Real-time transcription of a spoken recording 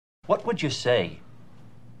What would you say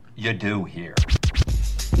you do here?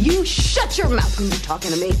 You shut your mouth when you're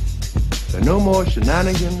talking to me. There are no more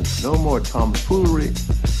shenanigans, no more tomfoolery,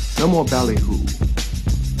 no more ballyhoo.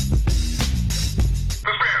 This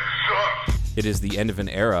man sucks. It is the end of an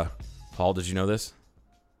era. Paul, did you know this?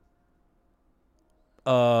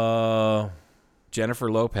 Jennifer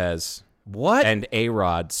Lopez What? and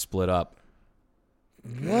A-Rod split up.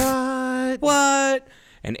 What?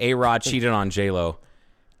 And A-Rod cheated on J-Lo.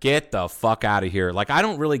 Get the fuck out of here. Like, I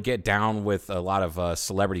don't really get down with a lot of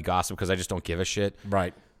celebrity gossip because I just don't give a shit.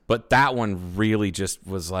 Right. But that one really just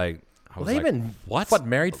was like, I was Well, they've like, been what?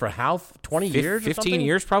 married for how 20 years? 15 or something?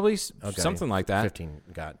 years, probably, Okay. something like that. 15.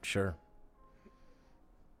 God, sure.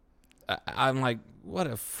 I'm like, what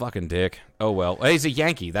a fucking dick. Oh well, he's a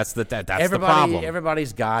Yankee. That's the problem.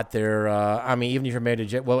 Everybody's got their. I mean, even if you're married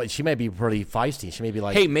to well, she may be pretty feisty. She may be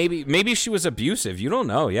like, Hey, maybe she was abusive. You don't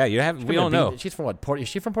know. Yeah, we don't know. She's from what? Is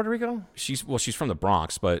she from Puerto Rico? She's from the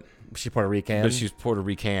Bronx, but She's Puerto Rican. but she's Puerto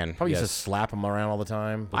Rican. Probably yes. used to slap him around all the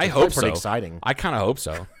time. I It's hope pretty so. exciting. I kind of hope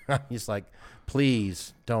so. He's like,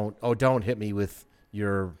 please don't. Oh, don't hit me with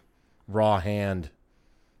your raw hand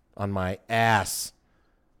on my ass.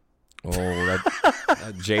 Oh,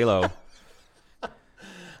 that J-Lo. I'm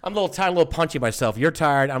a little tired, a little punchy myself. You're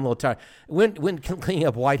tired. I'm a little tired. When cleaning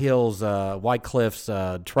up White Cliffs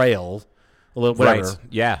trail, a little whatever. Right.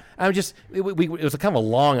 Yeah. I'm just. It was a kind of a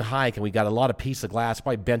long hike, and we got a lot of pieces of glass.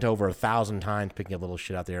 Probably bent over 1,000 times picking up little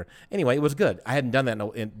shit out there. Anyway, it was good. I hadn't done that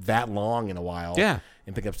in that long in a while. Yeah.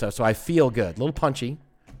 And pick up stuff, so I feel good. A little punchy,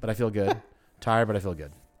 but I feel good. Tired, but I feel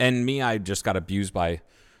good. And me, I just got abused by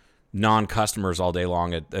non-customers all day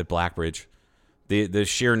long at Blackbridge. The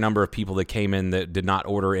sheer number of people that came in that did not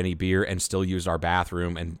order any beer and still used our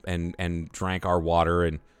bathroom and drank our water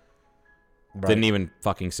and didn't even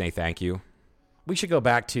fucking say thank you. We should go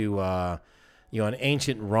back to, in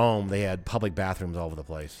ancient Rome, they had public bathrooms all over the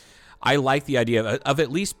place. I like the idea of at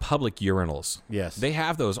least public urinals. Yes. They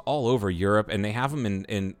have those all over Europe, and they have them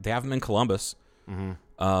in Columbus.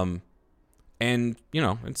 Mm-hmm. And,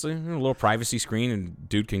 it's a little privacy screen, and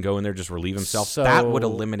dude can go in there, just relieve himself. So- that would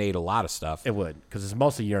eliminate a lot of stuff. It would, because it's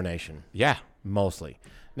mostly urination. Yeah. Mostly.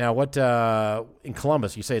 Now, what in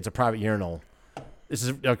Columbus, you say it's a private urinal. This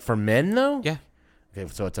is for men, though? Yeah. Okay,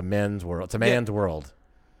 so it's a men's world. It's a man's world.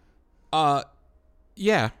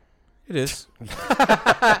 Yeah, it is.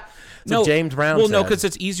 So James Brown Well, no, said- because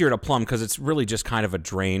it's easier to plumb because it's really just kind of a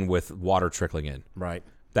drain with water trickling in. Right.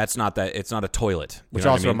 That's not that. It's not a toilet. You Which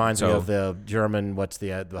know what also I mean? reminds me So- of the German,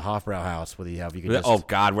 the Hofbrauhaus, where you could just... Oh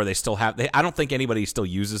God, where they still have. I don't think anybody still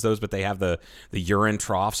uses those, but they have the urine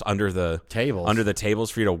troughs under the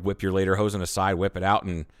tables for you to whip your lederhosen aside, whip it out,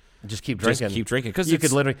 and just keep drinking. Just keep drinking because you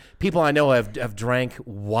could literally. People I know have drank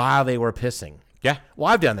while they were pissing. Yeah.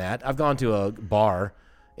 Well, I've done that. I've gone to a bar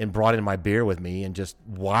and brought in my beer with me, and just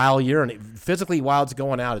while physically while it's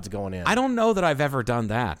going out, it's going in. I don't know that I've ever done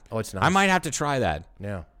that. Oh, it's nice. I might have to try that.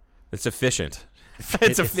 Yeah. It's efficient.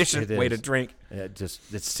 It's efficient way to drink. It's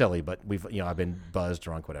silly, but I've been buzzed,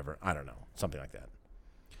 drunk, whatever. I don't know, something like that.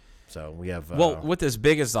 So we have. With as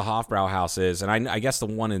big as the Hofbrauhaus is, and I guess the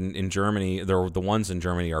one in Germany, the ones in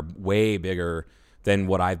Germany are way bigger than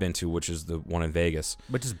what I've been to, which is the one in Vegas,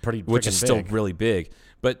 which is pretty, which is big. still really big.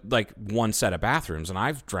 But like one set of bathrooms, and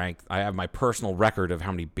I have my personal record of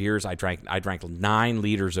how many beers I drank. I drank 9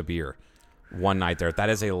 liters of beer one night there.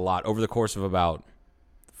 That is a lot over the course of about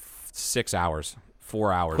 6 hours,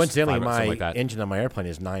 4 hours. Coincidentally, 5, my something like that. engine on my airplane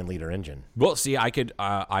is 9-liter engine. Well, see, I could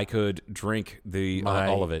drink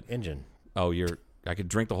all of it. Engine. Oh, I could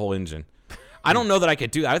drink the whole engine. I don't know that I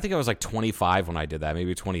could do that. I think I was like 25 when I did that,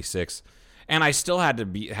 maybe 26, and I still had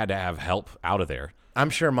to have help out of there. I'm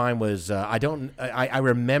sure mine was. I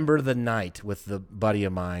remember the night with the buddy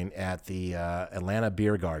of mine at the Atlanta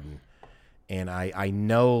Beer Garden, and I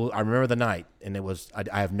remember the night, and it was.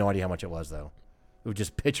 I have no idea how much it was though. It was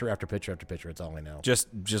just pitcher after pitcher after pitcher. It's all I know. Just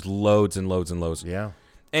loads and loads and loads. Yeah.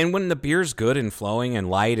 And when the beer's good and flowing and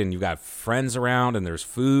light, and you've got friends around, and there's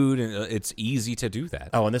food, and it's easy to do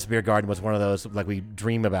that. Oh, and this beer garden was one of those like we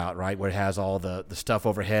dream about, right? Where it has all the stuff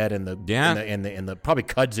overhead and the probably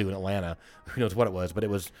kudzu in Atlanta. Who knows what it was, but it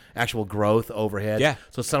was actual growth overhead. Yeah.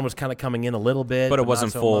 So the sun was kind of coming in a little bit, but it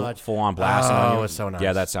wasn't full on blasting on you. It was so nice.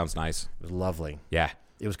 Yeah, that sounds nice. It was lovely. Yeah.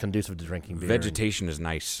 It was conducive to drinking beer. Vegetation is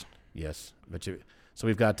nice. Yes, so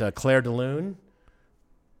we've got Claire de Lune.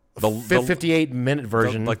 The 58-minute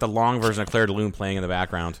version. Like the long version of Claire de Lune playing in the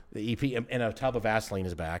background. The EP and a tub of Vaseline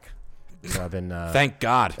is back. So I've been... Thank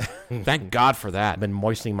God. Thank God for that. I've been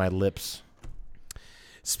moistening my lips.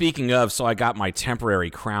 Speaking of, so I got my temporary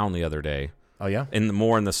crown the other day. Oh, yeah?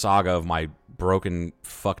 More in the saga of my broken,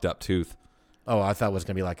 fucked up tooth. Oh, I thought it was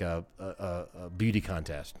going to be like a beauty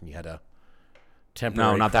contest. You had a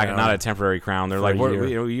temporary No, not crown. that. Not a temporary crown. They're for like, a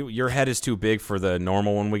year. your head is too big for the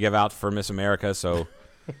normal one we give out for Miss America. So,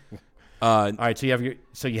 All right, so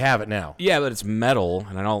you have it now. yeah, but it's metal,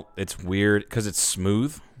 and I don't. It's weird because it's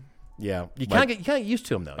smooth. Yeah, you can't get used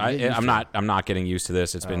to them though. You get used I'm to I'm not getting used to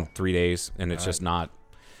this. It's been 3 days, and it's just not.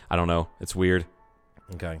 I don't know. It's weird.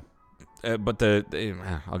 them. Okay, But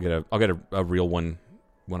I'll get a real one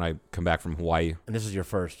when I come back from Hawaii. and this is your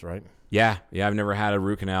first, right? Yeah. I've never had a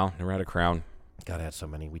root canal. Never had a crown. God, I had so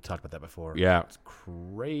many. We talked about that before. Yeah. It's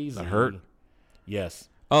crazy. That hurt? Yes.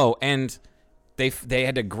 Oh, and they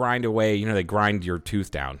had to grind away. You know, they grind your tooth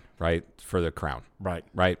down, right, for the crown, Right.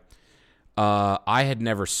 right? I had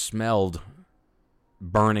never smelled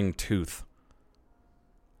burning tooth.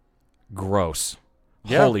 Gross.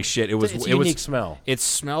 Yeah. Holy shit! It's a unique smell. It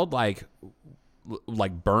smelled like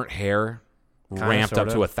burnt hair Kinda, ramped up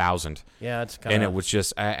sorta. to 1,000. Yeah, it's kind And of. it was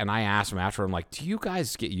just, and I asked them after. I'm like, "Do you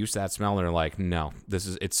guys get used to that smell?" And they're like, "No,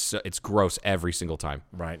 it's gross every single time."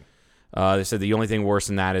 right. They said the only thing worse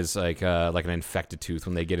than that is like an infected tooth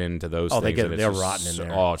when they get into those. Oh, things, and it's they're just rotten in so,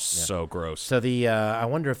 there. Oh, it's Yeah. so gross. So I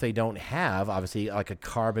wonder if they don't have obviously like a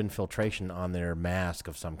carbon filtration on their mask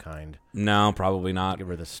of some kind. No, probably not. Get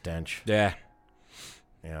rid of the stench. Yeah,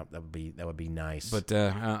 Yeah, that would be nice. but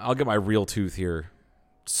I'll get my real tooth here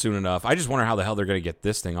soon enough. I just wonder how the hell they're going to get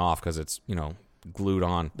this thing off because it's glued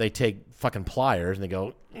on. they take fucking pliers and they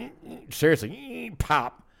go seriously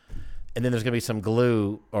pop, and then there's gonna be some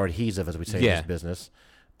glue or adhesive, as we say in Yeah. this business.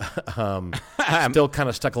 Still kind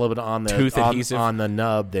of stuck a little bit on the Tooth adhesive? on the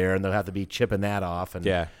nub there, and they'll have to be chipping that off and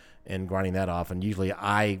Yeah. and grinding that off. And usually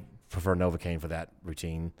I prefer Novocaine for that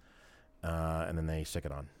routine, and then they stick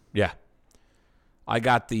it on. Yeah, I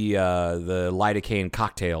got the lidocaine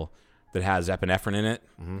cocktail that has epinephrine in it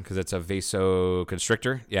because it's a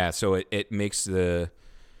vasoconstrictor. Yeah, so it makes the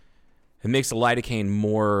lidocaine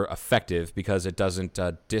more effective because it doesn't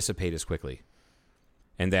dissipate as quickly,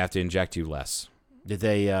 and they have to inject you less. Did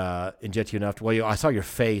they inject you enough? I saw your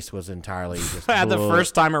face was entirely just The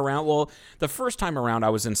first time around, I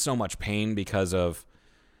was in so much pain because of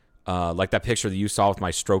like that picture that you saw with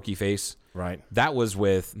my strokey face. right. That was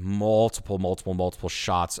with multiple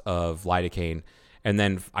shots of lidocaine, and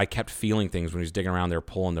then I kept feeling things when he was digging around there,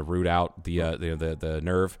 pulling the root out, the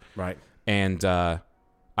nerve, Right. and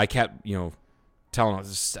I kept telling him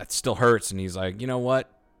that still hurts, and he's like, you know what,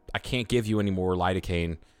 I can't give you any more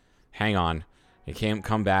lidocaine. Hang on, he can't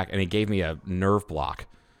come back, and he gave me a nerve block,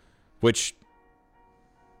 which.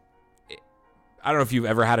 I don't know if you've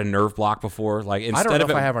ever had a nerve block before. Like I don't know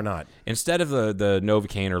if I have or not. Instead of the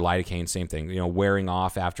Novocaine or lidocaine, same thing. Wearing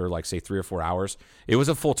off after like say 3 or 4 hours. It was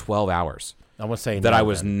a full 12 hours I want to say that no, I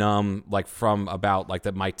was then. numb, like from about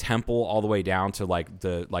like my temple all the way down to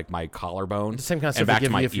like my collarbone. The same kind of and stuff they back to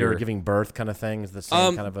give my you if you're ear. giving birth, kind of thing. Is the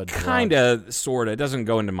same kind of a drug? Kind of, sort of. It doesn't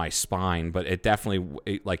go into my spine, but it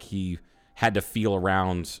definitely like he had to feel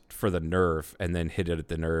around for the nerve and then hit it at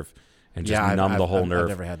the nerve and just numb the whole nerve. I've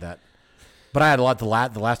never had that, but I had a lot. The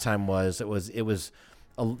last time was it was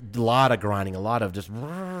a lot of grinding, a lot of just,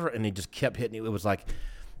 and he just kept hitting it. It was like,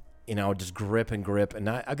 just grip and grip. And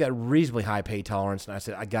I've got reasonably high pain tolerance, and I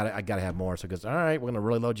said I got to have more. So he goes, all right, we're gonna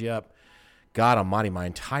really load you up. God Almighty, my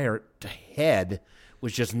entire head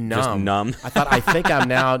was just numb. numb. I think I'm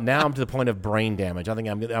now I'm to the point of brain damage. I think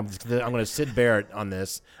I'm going to Sid Barrett on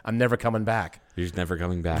this. I'm never coming back. He's never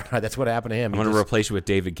coming back. That's what happened to him. I'm going to replace you with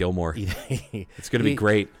David Gilmour. It's going to be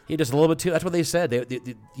great. He just a little bit too. That's what they said.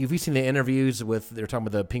 You've seen the interviews with they're talking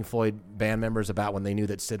with the Pink Floyd band members about when they knew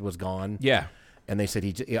that Sid was gone. Yeah. And they said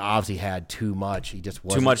he obviously had too much. He just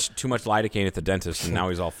wasn't, Too much lidocaine at the dentist, and now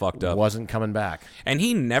he's all fucked up. wasn't coming back. And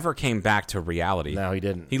he never came back to reality. No, he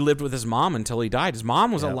didn't. He lived with his mom until he died. His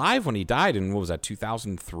mom was alive when he died in, what was that,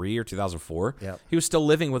 2003 or 2004? Yep. He was still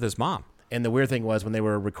living with his mom. And the weird thing was when they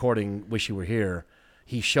were recording "Wish You Were Here,"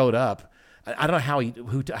 he showed up. I don't know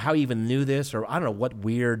how he even knew this, or I don't know what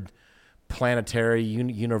weird planetary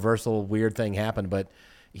universal weird thing happened, but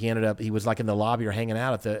he was like in the lobby or hanging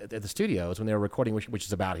out at the studios when they were recording, which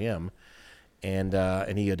is about him. And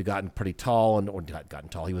he had gotten pretty tall, or not gotten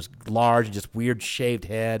tall. He was large and just weird shaved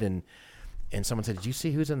head, and someone said, "Did you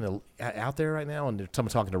see who's out there right now?" And someone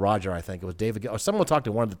talking to Roger, I think it was David, or someone talked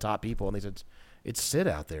to one of the top people, and they said, "It's Sid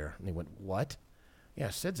out there." And he went, "What?"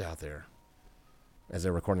 "Yeah, Sid's out there." As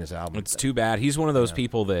they're recording this album, It's too bad. He's one of those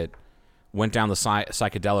people that went down the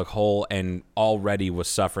psychedelic hole and already was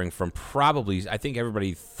suffering from probably, I think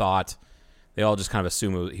everybody thought, they all just kind of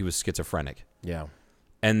assumed he was schizophrenic. yeah,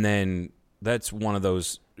 And then that's one of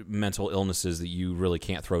those mental illnesses that you really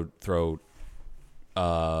can't throw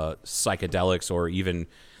psychedelics or even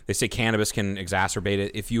They say cannabis can exacerbate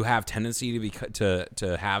it. If you have tendency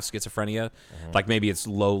to have schizophrenia, like maybe it's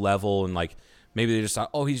low level and like maybe they just thought,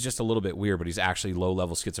 oh, he's just a little bit weird, but he's actually low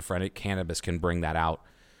level schizophrenic. Cannabis can bring that out.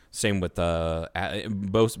 Same with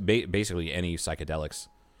basically any psychedelics.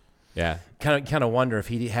 Yeah, kind of wonder if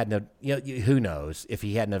he hadn't have, who knows if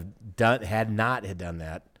he had not done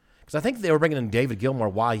that, because I think they were bringing in David Gilmour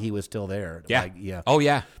while he was still there. Yeah, like, yeah. Oh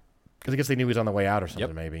yeah, because I guess they knew he was on the way out or something.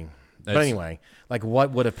 Yep. Maybe. But anyway, like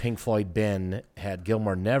what would have Pink Floyd been had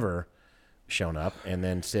Gilmour never shown up and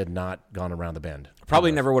then Sid not gone around the bend?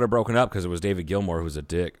 Probably never would have broken up because it was David Gilmour who's a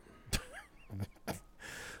dick.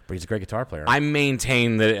 But he's a great guitar player. I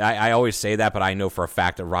maintain that I always say that, but I know for a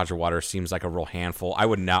fact that Roger Waters seems like a real handful. I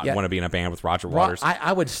would not want to be in a band with Roger Waters.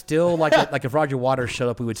 I would still like if Roger Waters showed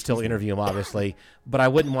up, we would still interview him, obviously. But I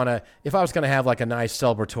wouldn't want to. If I was going to have like a nice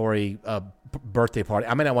celebratory birthday party,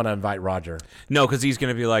 I may not want to invite Roger. No, because he's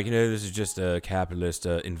going to be like, this is just a capitalist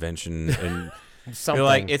invention, and something you're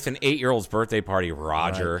like, it's an 8-year-old's birthday party,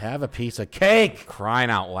 Roger. Right, have a piece of cake, crying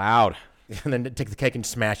out loud, and then take the cake and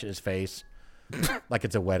smash it in his face. Like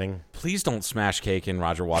it's a wedding. Please don't smash cake in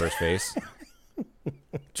Roger Waters' face.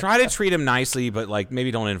 Try to treat him nicely, but like maybe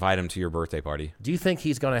don't invite him to your birthday party. Do you think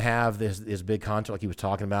he's going to have this big concert like he was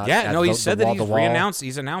talking about? Yeah, no, he said that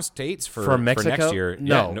he's announced dates for Mexico? For next year.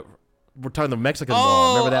 No. Yeah, no. We're talking the Mexican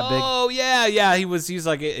Wall. Remember that big? Oh yeah. He's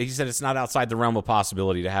like, he said it's not outside the realm of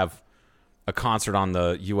possibility to have a concert on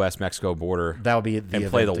the U.S.-Mexico border. That would be the and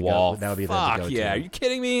play the wall. That would be fuck the yeah! Are you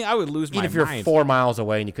kidding me? I would lose my mind. Even if you're 4 miles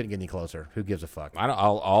away and you couldn't get any closer, who gives a fuck?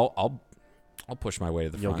 I'll push my way to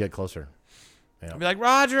the front. You'll get closer. Yeah. I'll be like,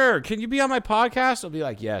 Roger, can you be on my podcast? I'll be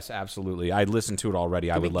like, yes, absolutely. I listened to it already.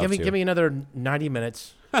 I would love to. Give me another 90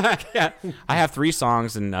 minutes. Yeah, I have 3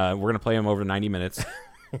 songs, and we're gonna play them over 90 minutes.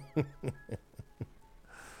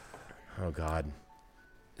 Oh God.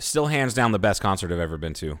 Still hands down the best concert I've ever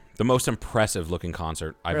been to. The most impressive looking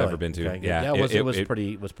concert I've ever been to. Okay. Yeah, it was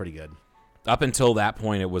pretty good. Up until that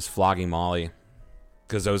point, it was Flogging Molly,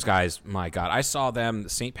 because those guys, my God, I saw them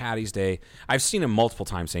St. Paddy's Day. I've seen them multiple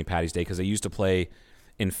times St. Paddy's Day because they used to play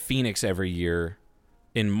in Phoenix every year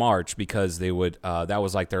in March because they would that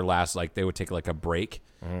was like their last, like they would take like a break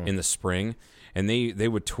in the spring. And they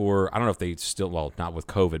would tour. I don't know if they still, well, not with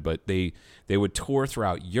COVID, but they would tour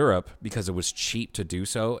throughout Europe because it was cheap to do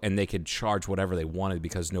so, and they could charge whatever they wanted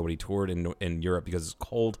because nobody toured in Europe because it's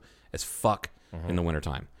cold as fuck in the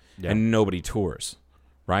wintertime. Yeah. And nobody tours,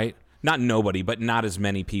 right? Not nobody, but not as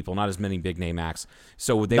many people, not as many big name acts.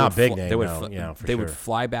 So they would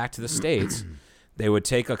fly back to the States. They would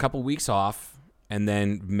take a couple weeks off and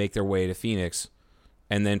then make their way to Phoenix.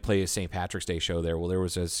 And then play a St. Patrick's Day show there. Well, there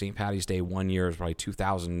was a St. Patty's Day one year, it was probably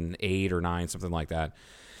 2008 or 9, something like that.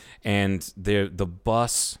 And the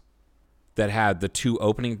bus that had the 2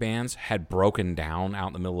 opening bands had broken down out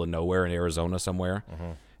in the middle of nowhere in Arizona somewhere.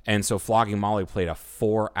 And so Flogging Molly played a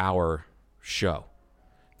 4-hour show.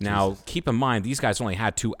 Now, keep in mind, these guys only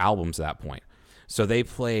had 2 albums at that point. So they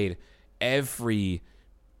played every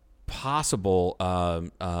possible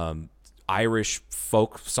Irish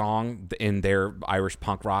folk song in their Irish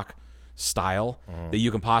punk rock style that you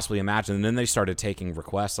can possibly imagine. And then they started taking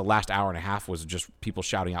requests. The last hour and a half was just people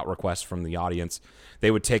shouting out requests from the audience.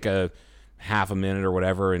 They would take a half a minute or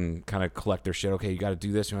whatever and kind of collect their shit. Okay, you got to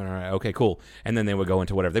do this. All right, okay, cool. And then they would go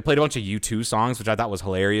into whatever. They played a bunch of U2 songs, which I thought was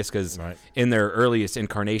hilarious because in their earliest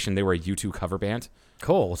incarnation, they were a U2 cover band.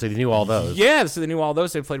 Cool. So they knew all those. Yeah, so they knew all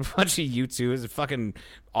those. They played a bunch of U2. It was fucking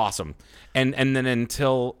awesome. And then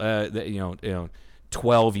until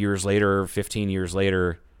 12 years later, 15 years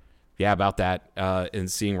later, about that, and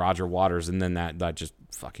seeing Roger Waters, and then that just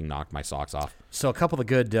fucking knocked my socks off. So a couple of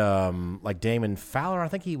good, like Damon Fowler, I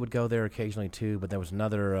think he would go there occasionally too. But there was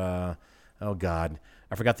another, oh God,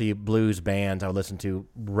 I forgot the blues band I would listen to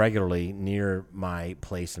regularly near my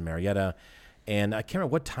place in Marietta. And I can't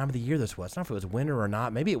remember what time of the year this was. I don't know if it was winter or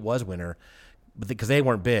not. Maybe it was winter, because they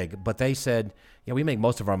weren't big. But they said, yeah, we make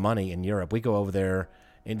most of our money in Europe. We go over there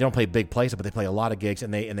and they don't play big places, but they play a lot of gigs,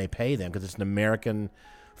 and they pay them because it's an American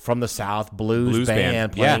from the South blues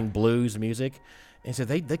band playing blues music. And so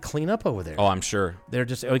they clean up over there. Oh, I'm sure. They're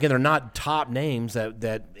just, again, they're not top names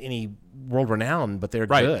that any world renowned, but they're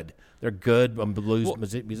good. They're good blues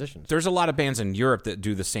musicians. There's a lot of bands in Europe that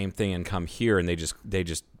do the same thing and come here and they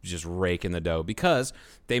just rake in the dough because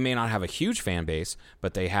they may not have a huge fan base,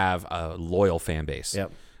 but they have a loyal fan base.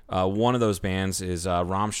 Yep. One of those bands is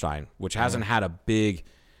Rammstein, which hasn't had a big.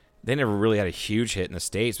 They never really had a huge hit in the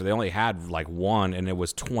States, but they only had like one, and it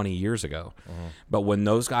was 20 years ago. But when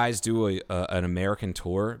those guys do an American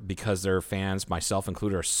tour, because their fans, myself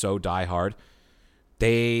included, are so diehard,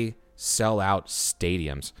 they sell out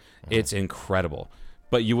stadiums. It's incredible.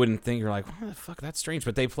 But you wouldn't think, you're like, what the fuck, that's strange.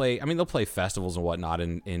 But they play, I mean, they'll play festivals and whatnot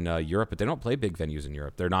in Europe, but they don't play big venues in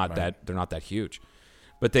Europe. They're not that huge.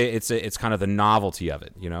 But it's kind of the novelty of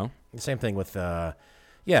it, you know? The same thing with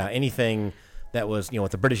anything that was,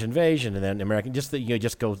 with the British invasion and then American, just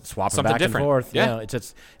just go swapping Something back different. and forth. Yeah.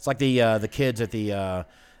 It's like the kids at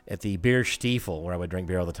the beer Stiefel, where I would drink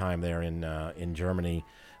beer all the time there in Germany.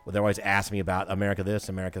 Well, they always ask me about America this,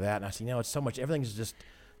 America that, and I said, it's so much. Everything's just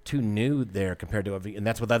too new there compared to and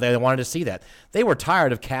that's what they wanted to see. That they were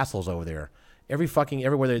tired of castles over there.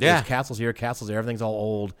 Everywhere there's castles here, castles there. Everything's all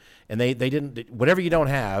old, and they didn't. Whatever you don't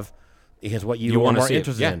have is what you are more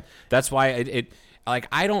interested in. That's why it like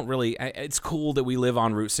I don't really. It's cool that we live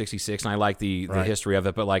on Route 66, and I like the history of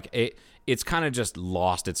it, but like it's kind of just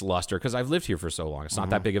lost its luster because I've lived here for so long. It's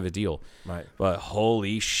not that big of a deal. Right. But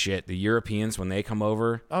holy shit, the Europeans, when they come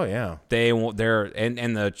over, oh yeah, they're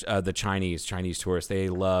the Chinese tourists, they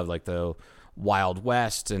love like the Wild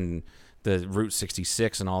West and the Route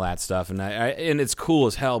 66 and all that stuff, and it's cool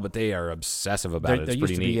as hell. But they are obsessive about it. It's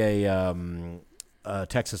pretty neat. There used to be a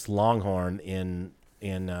Texas Longhorn in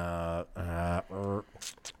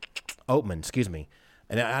Oatman, excuse me.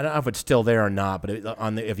 And I don't know if it's still there or not, but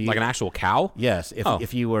if you like an actual cow, yes.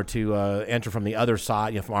 If you were to enter from the other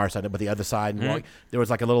side, from our side, but the other side, and there was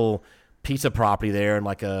like a little piece of property there, and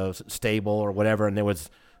like a stable or whatever, and there was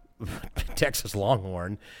Texas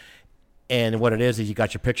Longhorn. And what it is you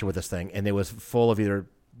got your picture with this thing, and it was full of either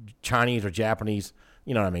Chinese or Japanese.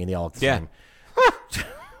 You know what I mean? They all look the same.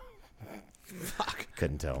 Fuck,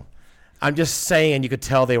 couldn't tell. I'm just saying, you could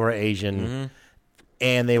tell they were Asian.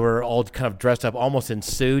 And they were all kind of dressed up almost in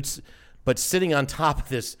suits, but sitting on top of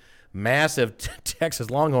this massive Texas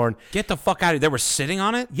Longhorn. Get the fuck out of here. They were sitting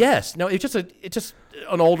on it? Yes. No, it's just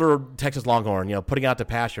an older Texas Longhorn, putting out to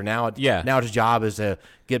pasture. Now its job is to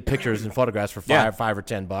get pictures and photographs for $5 or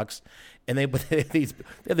 $10. And they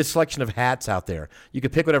have this selection of hats out there. You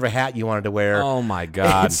could pick whatever hat you wanted to wear. Oh my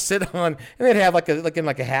God! And sit on, and they'd have like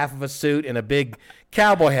a half of a suit and a big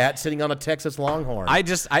cowboy hat sitting on a Texas Longhorn.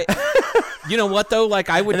 You know what though? Like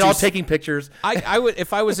I would, and all taking pictures. I would,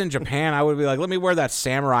 if I was in Japan, I would be like, let me wear that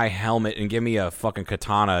samurai helmet and give me a fucking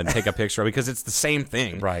katana and take a picture because it's the same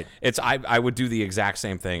thing. Right. I would do the exact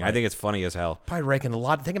same thing. Right. I think it's funny as hell. Probably raking a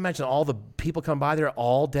lot. Imagine all the people come by there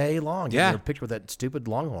all day long. Yeah. Getting a picture with that stupid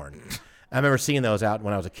Longhorn. I remember seeing those out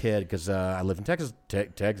when I was a kid because I lived in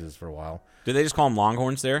Texas for a while. Do they just call them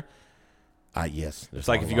Longhorns there? Yes. It's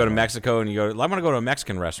like if you go to Mexico and you go, I want to go to a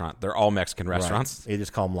Mexican restaurant. They're all Mexican restaurants. Right. They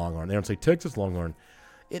just call them Longhorn. They don't say Texas Longhorn.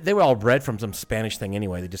 They were all bred from some Spanish thing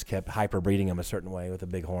anyway. They just kept hyper-breeding them a certain way with the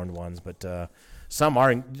big horned ones. But some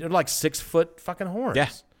they're like 6-foot fucking horns. Yeah.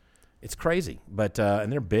 It's crazy. But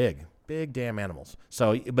and they're big damn animals.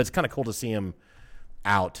 So, but it's kind of cool to see them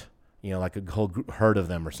out. Like a whole herd of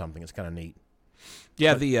them or something. It's kind of neat.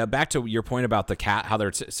 Yeah, the back to your point about the cat, how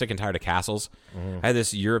they're sick and tired of castles. I had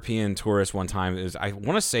this European tourist one time. I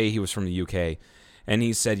want to say he was from the UK, and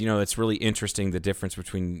he said, it's really interesting the difference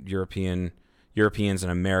between Europeans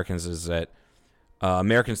and Americans is that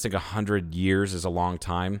Americans think 100 years is a long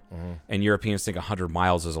time, and Europeans think 100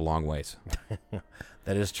 miles is a long ways.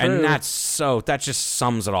 That is true. And that just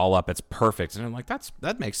sums it all up. It's perfect. And I'm like,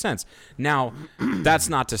 that makes sense. Now, that's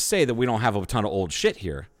not to say that we don't have a ton of old shit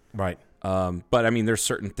here. Right. But I mean, there's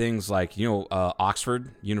certain things like, Oxford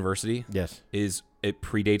University. Yes. It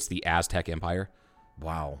predates the Aztec Empire.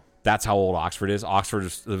 Wow. That's how old Oxford is. Oxford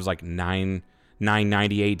it was like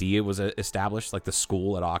 990 AD it was established, like the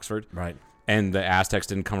school at Oxford. Right. And the Aztecs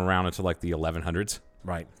didn't come around until like the 1100s.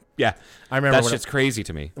 Right. Yeah, I remember that shit's crazy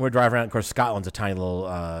to me. We're driving around. Of course, Scotland's a tiny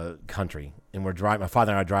little country, and we're driving. My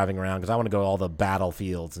father and I are driving around because I want to go to all the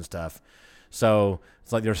battlefields and stuff. So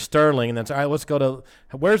it's like there's Stirling, and then it's all right. Let's go to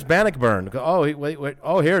where's Bannockburn? Go, wait.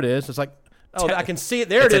 Oh, here it is. It's like I can see it.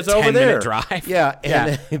 There it is over there. 10-minute drive.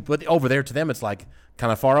 Yeah, but over there to them, it's like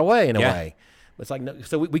kind of far away in a way. It's like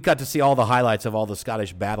so we got to see all the highlights of all the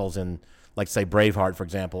Scottish battles in, like say Braveheart, for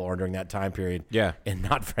example, or during that time period. Yeah, and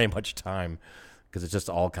not very much time. Because it's just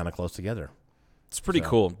all kind of close together. It's pretty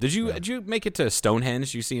cool. Did you make it to Stonehenge?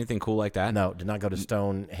 Did you see anything cool like that? No, did not go to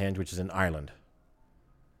Stonehenge, which is in Ireland.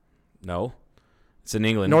 No, it's in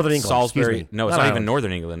England. Northern England. Salisbury. No, it's not Ireland. Even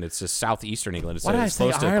Northern England. It's just southeastern England. It's, Why did I say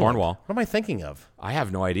close to Ireland? Cornwall. What am I thinking of? I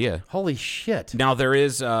have no idea. Holy shit! Now there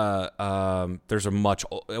is there's a much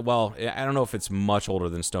well, I don't know if it's much older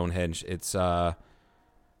than Stonehenge. It's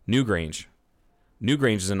Newgrange.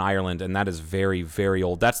 Newgrange is in Ireland, and that is very, very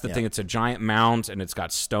old. That's the thing. It's a giant mound, and it's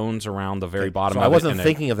got stones around the very bottom of it. I wasn't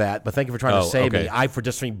thinking of that, but thank you for trying to save me. I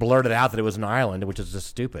just blurted out that it was an island, which is just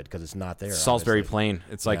stupid because it's not there. Salisbury obviously. Plain.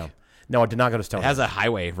 It's like No, I did not go to Stonehenge. It has a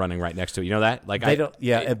highway running right next to it. You know that? Like They don't.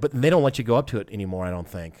 Yeah, but they don't let you go up to it anymore. I don't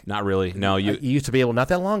think. Not really. No, You used to be able, not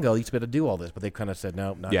that long ago, you used to be able to do all this, but they kind of said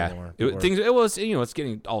no, not anymore. It was it's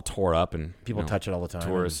getting all tore up and People touch it all the time.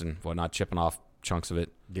 Tourists and whatnot chipping off chunks of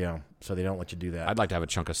it. Yeah, so they don't let you do that. I'd like to have a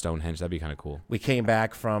chunk of Stonehenge. That'd be kind of cool. We came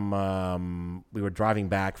back from. We were driving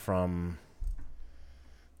back from.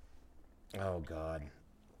 Oh God,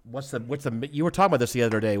 what's the? You were talking about this the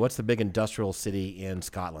other day. What's the big industrial city in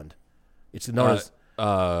Scotland? It's known as.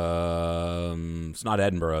 It's not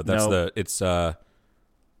Edinburgh. That's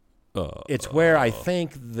It's where I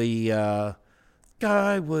think the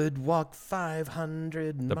guy would walk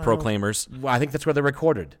 500 the miles. Proclaimers. Well, I think that's where they're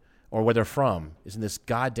recorded or where they're from. Isn't this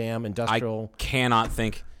goddamn industrial? I cannot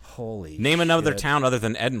think. Holy Name another shit. town other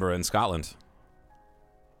than Edinburgh in Scotland.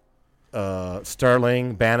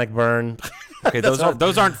 Sterling, Bannockburn. Okay, those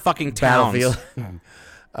aren't fucking towns. Battlefield.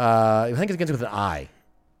 I think it begins with an I.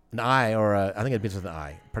 An I or I think it begins with an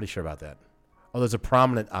I. Pretty sure about that. Oh, there's a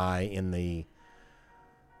prominent I in the.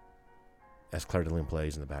 As Claire DeLune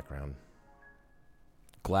plays in the background.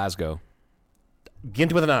 Glasgow.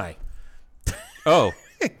 Begins with an I. Oh,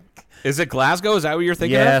 is it Glasgow? Is that what you're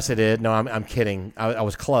thinking? Yes, it is. No, I'm kidding. I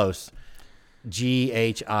was close.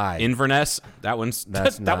 GHI. Inverness. That one's.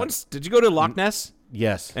 That's that not- one's. Did you go to Loch Ness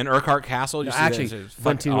Yes. and Urquhart Castle? You see Actually,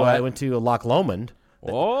 that? I went to Loch Lomond.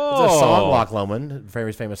 Oh, It's a song, Loch Lomond,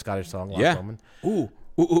 very famous Scottish song, Loch Yeah. Lomond.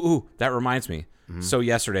 Ooh. That reminds me. Mm-hmm. So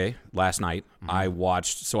last night, I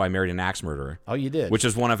watched So I Married an Axe Murderer. Oh, you did? Which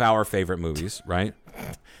is one of our favorite movies, right?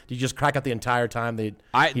 Did you just crack up the entire time? The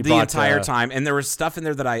entire time, and there was stuff in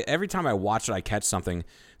there that every time I watch it, I catch something.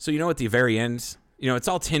 So at the very end, it's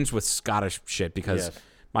all tinged with Scottish shit because Yes.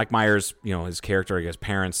 Mike Myers, his character, his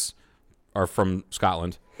parents are from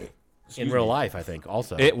Scotland. In real life, I think,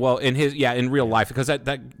 also. In real life, because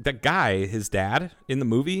that guy, his dad in the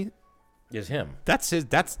movie, is him.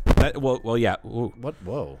 yeah. What?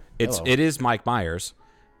 Whoa. It is Mike Myers,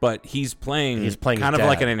 but he's playing kind his of dad.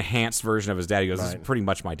 like an enhanced version of his dad. He goes, "This is pretty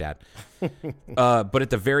much my dad." But at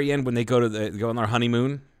the very end, when they go on their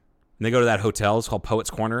honeymoon, and they go to that hotel, it's called Poets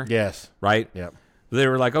Corner. Yes. Right. Yep. They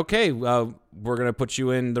were like, "Okay, we're gonna put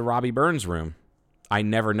you in the Robbie Burns room." I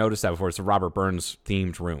never noticed that before. It's a Robert Burns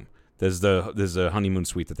themed room. There's a honeymoon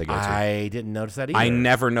suite that they go to. I didn't notice that either. I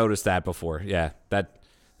never noticed that before. Yeah,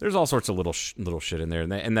 there's all sorts of little shit in there,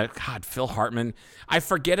 and that God, Phil Hartman. I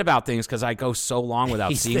forget about things because I go so long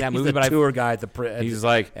without seeing that movie. He's the tour guy at the. He's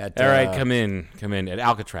like, all right, come in at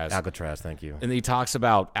Alcatraz. Alcatraz, thank you. And he talks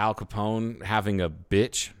about Al Capone having a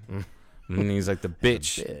bitch. And he's like, the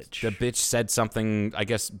bitch said something, I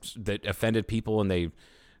guess, that offended people, and they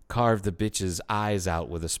carved the bitch's eyes out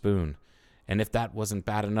with a spoon. And if that wasn't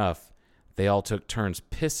bad enough, they all took turns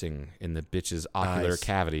pissing in the bitch's ocular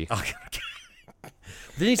cavity.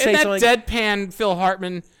 Did he say and something? that deadpan Phil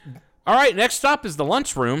Hartman. All right, next stop is the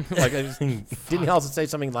lunchroom. Didn't he also say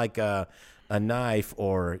something like a knife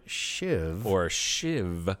or shiv? Or a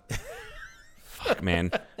shiv. Fuck,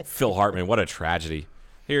 man. Phil Hartman, what a tragedy.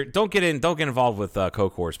 Here, don't get involved with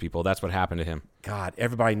Coke Horse, people. That's what happened to him. God,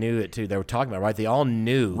 everybody knew it too. They were talking about it, right? They all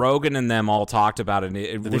knew. Rogan and them all talked about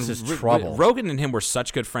it. This is trouble. Rogan and him were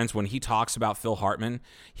such good friends. When he talks about Phil Hartman,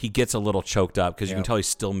 he gets a little choked up because you can tell he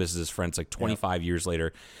still misses his friends like 25 years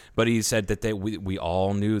later. But he said that we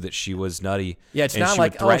all knew that she was nutty. Yeah, it's and not she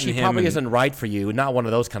like, would oh, thshe she probably isn't right for you. Not one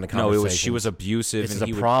of those kind of No, conversations. she was abusive. This and is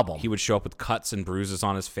he a would, problem. He would show up with cuts and bruises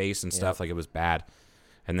on his face and stuff. Like it was bad.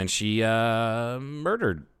 And then she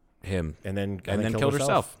murdered him. and then killed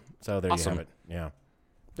herself. So there Awesome. you have it. Yeah.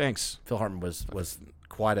 Thanks. Phil Hartman was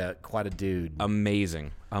quite a dude.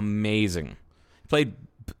 Amazing.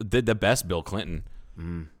 Did the best Bill Clinton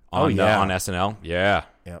on SNL. Yeah.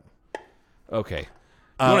 Yep. Okay.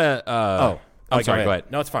 You wanna, I'm sorry. Go ahead.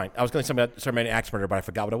 No, it's fine. I was going to say about Ceremony Axe Murder, but I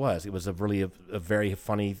forgot what it was. It was a very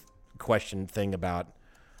funny question thing about.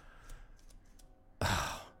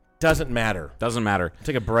 Doesn't matter. Doesn't matter.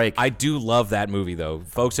 Take a break. I do love that movie though,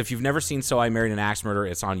 folks. If you've never seen So I Married an Axe Murderer,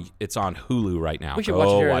 it's on Hulu right now. We should Go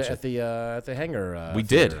watch it here at the hangar. We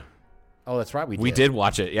theater. did. Oh, that's right. We did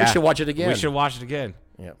watch it. Yeah. We should watch it again. We should watch it again.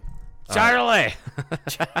 Yep. Charlie.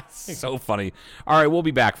 So funny. All right, we'll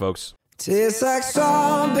be back, folks. Tastes like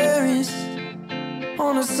strawberries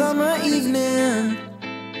on a summer evening,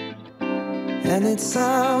 and it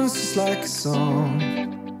sounds just like a song.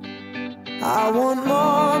 I want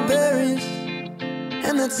more berries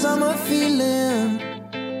and that summer feeling.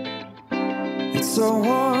 It's so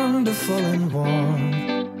wonderful and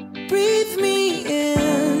warm. Breathe me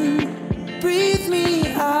in, breathe me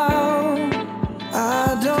out.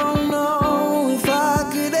 I don't know if I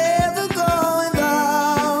could ever go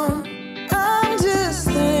without. I'm just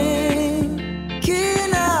thinking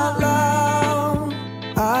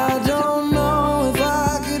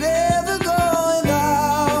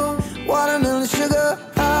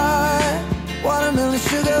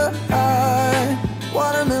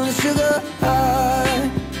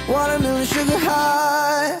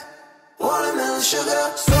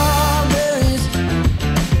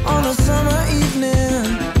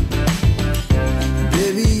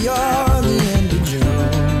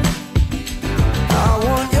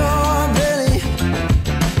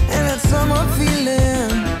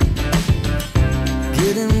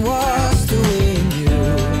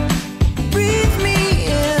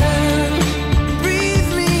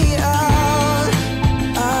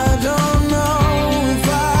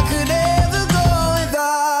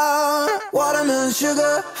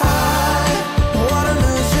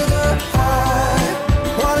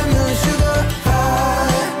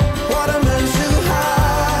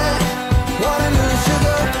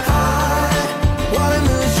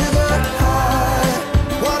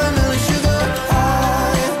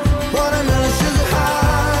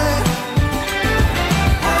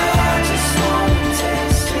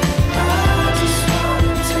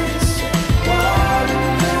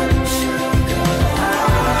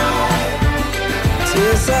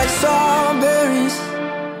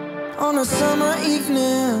on a summer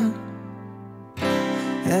evening,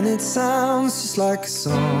 and it sounds just like a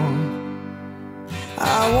song.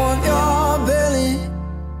 I want your belly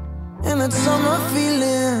and that summer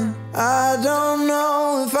feeling. I don't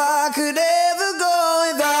know if I could ever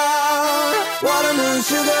go without watermelon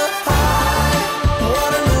sugar high,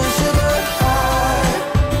 watermelon sugar high,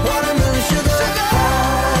 watermelon sugar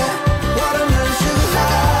high, watermelon sugar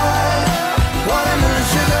high, watermelon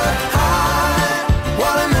sugar high,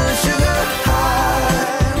 watermelon sugar high,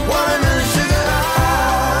 watermelon sugar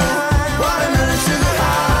high, watermelon sugar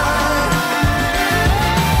high.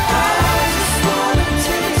 I just wanna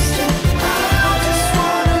taste it. I just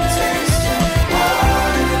wanna taste it.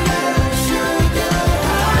 Watermelon sugar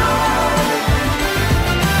high.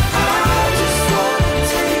 I just wanna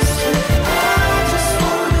taste it. I just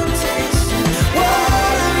wanna taste it.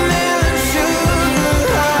 Watermelon sugar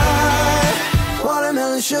high.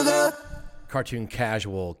 Watermelon sugar. Cartoon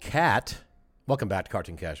Casual Cat, welcome back to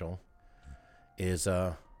Cartoon Casual, is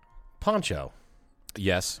Poncho.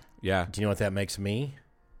 Yes. Yeah. Do you know what that makes me?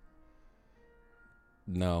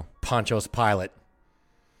 No. Poncho's pilot.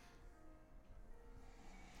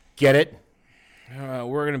 Get it?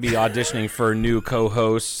 We're going to be auditioning for new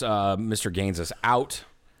co-hosts. Mr. Gaines is out.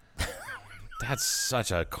 That's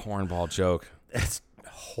such a cornball joke. It's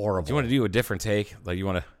horrible. Do you want to do a different take? Like you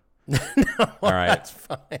want to? All right. That's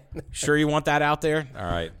fine. Sure you want that out there? All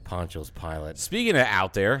right. Poncho's pilot. Speaking of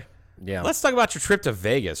out there, Yeah. let's talk about your trip to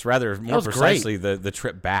Vegas. Rather, more was precisely, the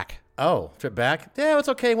trip back. Oh, trip back? Yeah, it's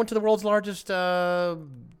okay. Went to the world's largest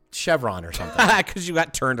Chevron or something. Because you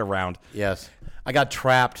got turned around. Yes. I got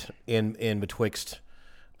trapped in betwixt.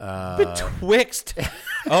 Betwixt.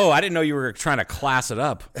 Oh, I didn't know you were trying to class it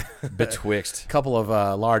up. Betwixt. A couple of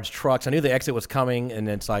large trucks. I knew the exit was coming, and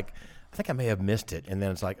it's like, I think I may have missed it. And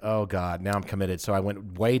then it's like, oh, God, now I'm committed. So I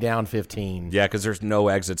went way down 15. Yeah, because there's no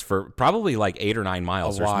exits for probably like 8 or 9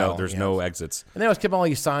 miles. There's no exits. And they always keep all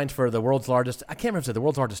these signs for the world's largest, I can't remember if it's the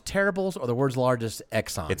world's largest Terribles or the world's largest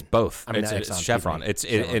Exxon. It's both. I mean, It's Exxon, Chevron.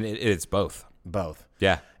 It's both. Both.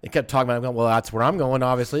 Yeah. It kept talking about, well, that's where I'm going,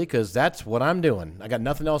 obviously, because that's what I'm doing. I got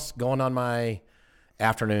nothing else going on my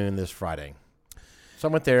afternoon this Friday. So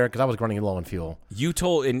I went there because I was running low on fuel. You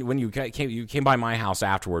told, and when you came by my house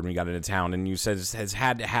afterward when you got into town, and you said it has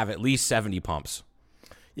had to have at least 70 pumps.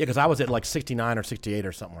 Yeah, because I was at like 69 or 68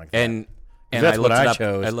 or something like that. And that's I what looked I it up.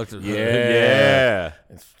 chose. I looked at Yeah.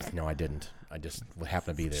 No, I didn't. I just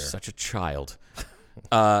happened to be there. Such a child.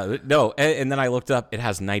 No, and then I looked up. It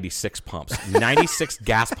has 96 pumps, 96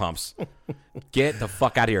 gas pumps. Get the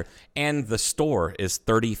fuck out of here! And the store is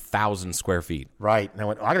 30,000 square feet. Right. And I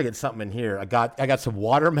went, I gotta get something in here. I got some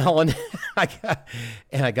watermelon. I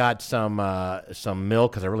got some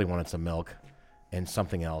milk because I really wanted some milk, and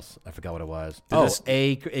something else. I forgot what it was.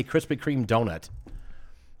 A Krispy Kreme donut.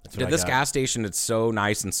 Did this gas station? It's so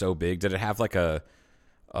nice and so big. Did it have like a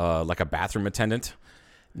bathroom attendant?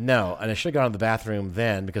 No, and I should have gone to the bathroom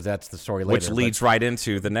then because that's the story later. Which leads right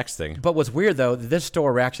into the next thing. But what's weird, though, this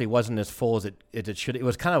store actually wasn't as full as it should. It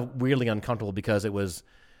was kind of weirdly uncomfortable because it was,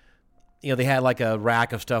 they had like a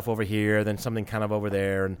rack of stuff over here, then something kind of over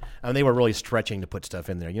there. And they were really stretching to put stuff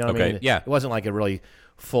in there. You know what I mean? Yeah. It wasn't like a really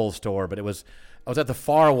full store, but I was at the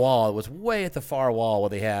far wall. It was way at the far wall where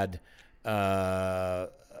they had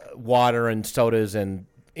water and sodas and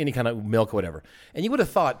any kind of milk or whatever. And you would have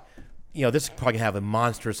thought, this probably can have a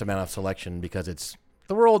monstrous amount of selection because it's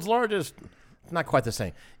the world's largest. Not quite the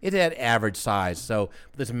same. It had average size. So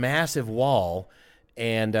this massive wall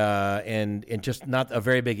and just not a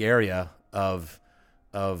very big area of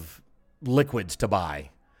liquids to buy.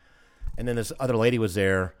 And then this other lady was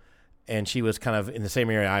there, and she was kind of in the same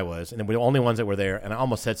area I was, and we're the only ones that were there. And I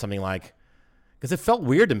almost said something like, because it felt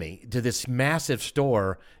weird to me, to this massive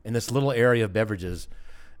store in this little area of beverages.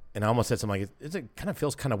 And I almost said something like, it kind of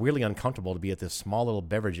feels kind of weirdly uncomfortable to be at this small little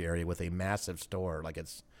beverage area with a massive store. Like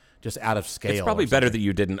it's just out of scale. It's probably better that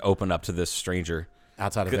you didn't open up to this stranger.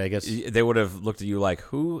 Outside of Vegas. They would have looked at you like,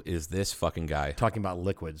 who is this fucking guy? Talking about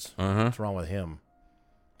liquids. What's wrong with him?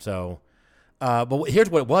 So, but here's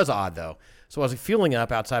what was odd, though. So I was fueling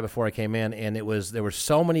up outside before I came in, and there were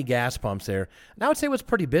so many gas pumps there. And I would say it was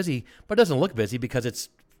pretty busy, but it doesn't look busy because it's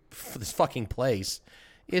this fucking place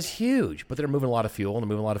is huge, but they're moving a lot of fuel and they're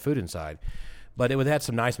moving a lot of food inside. But it would have had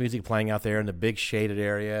some nice music playing out there in the big shaded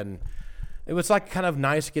area, and it was like kind of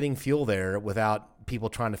nice getting fuel there without people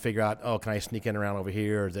trying to figure out, oh, can I sneak in around over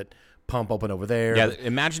here, or is it pump open over there? Yeah,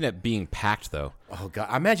 imagine it being packed though. Oh God,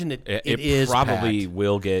 I imagine it is probably packed.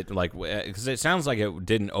 Will get because it sounds like it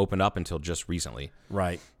didn't open up until just recently.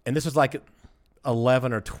 Right, and this was like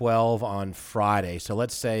 11 or 12 on Friday. So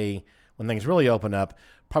let's say when things really open up,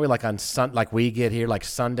 probably like like we get here, like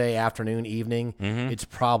Sunday afternoon, evening. It's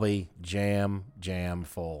probably jam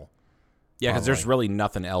full. Yeah, because there's really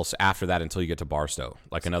nothing else after that until you get to Barstow,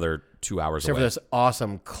 like another 2 hours Except away. for this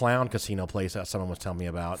awesome clown casino place that someone was telling me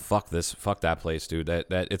about. Fuck that place, dude. That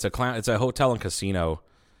it's a clown. It's a hotel and casino.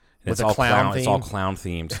 And With it's a all clown It's all theme? clown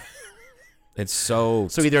themed. It's so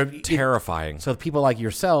terrifying. So people like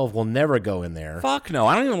yourself will never go in there. Fuck no,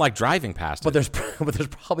 I don't even like driving past But it. there's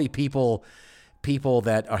probably people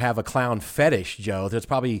that have a clown fetish, Joe. It's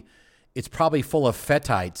probably full of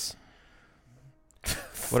fetites.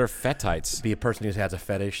 What are fetites? Be a person who has a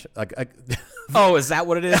fetish. Oh, is that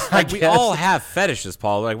what it is? Like we guess. all have fetishes,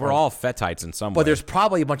 Paul. Like we're all fetites in some way. But there's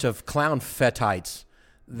probably a bunch of clown fetites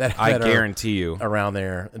that I are guarantee you. around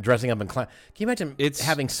there dressing up in clown. Can you imagine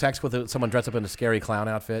having sex with someone dressed up in a scary clown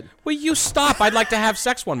outfit? Will you stop? I'd like to have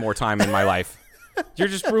sex one more time in my life. You're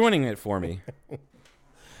just ruining it for me.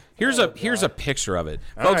 Here's a picture of it,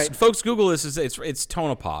 All folks. right. Folks, Google this. It's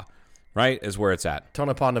Tonopah, right? Is where it's at.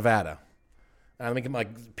 Tonopah, Nevada. Let me get my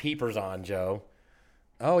peepers on, Joe.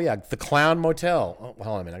 Oh yeah, the Clown Motel. Oh,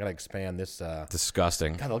 hold on a minute, I gotta expand this.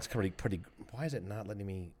 Disgusting. God, that looks pretty. Why is it not letting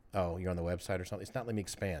me? Oh, you're on the website or something. It's not letting me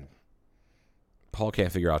expand. Paul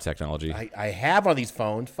can't figure out technology. I have one of these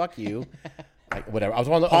phones. Fuck you. Whatever. I was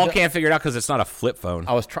one of the. Paul can't figure it out because it's not a flip phone.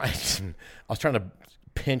 I was trying to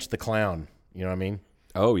pinch the clown. You know what I mean?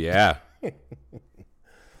 Oh yeah.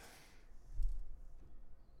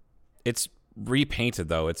 It's repainted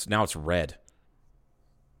though. It's red.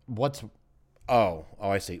 What's? Oh,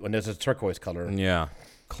 I see. When there's a turquoise color. Yeah.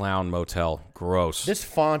 Clown Motel. Gross. This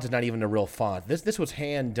font is not even a real font. This was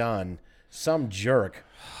hand done. Some jerk.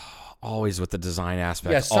 Always with the design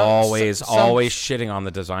aspect. Yeah, always some shitting on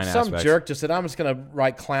the design Some aspect. jerk just said, I'm just going to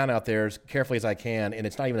write clown out there as carefully as I can, and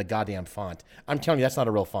it's not even a goddamn font. I'm telling you, that's not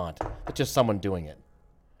a real font. It's just someone doing it.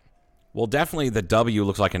 Well, definitely the W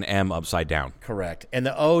looks like an M upside down. Correct. And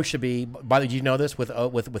the O should be, by the way, did you know this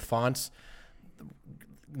with fonts?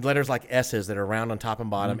 Letters like S's that are round on top and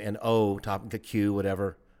bottom, and O, top, the Q,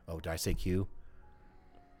 whatever. Oh, did I say Q?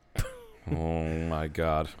 Oh, my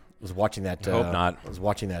God. I was watching that. Hope not. I was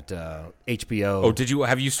watching that HBO. Oh,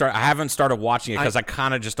 have you started? I haven't started watching it because I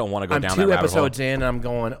kind of just don't want to go down that I'm 2 rabbit hole. episodes in, and I'm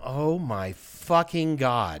going, oh my fucking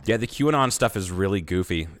God. Yeah, the QAnon stuff is really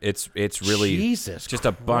goofy. It's really Jesus just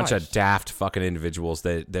a bunch of Christ. daft fucking individuals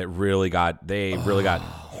that really got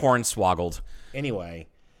hornswoggled. Anyway,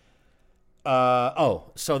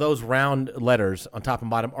 so those round letters on top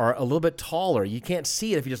and bottom are a little bit taller. You can't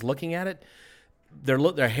see it if you're just looking at it.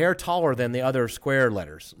 They're hair taller than the other square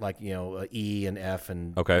letters, like E and F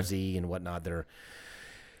and Z and whatnot.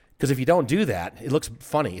 Because if you don't do that, it looks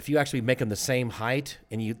funny. If you actually make them the same height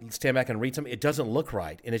and you stand back and read them, it doesn't look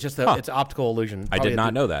right, and it's just it's optical illusion. I did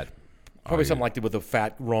not know that. Probably something like with the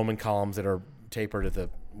fat Roman columns that are tapered at the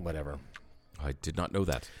whatever. I did not know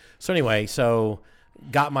that. So anyway,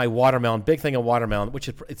 got my watermelon, big thing of watermelon, which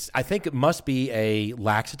I think it must be a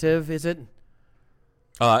laxative. Is it?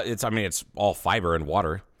 It's all fiber and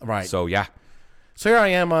water. Right. So yeah. So here I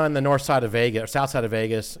am on the north side of Vegas, or south side of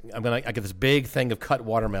Vegas. I get this big thing of cut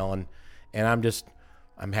watermelon, and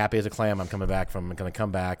I'm happy as a clam. I'm going to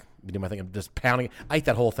come back, do my thing. I'm just pounding. I ate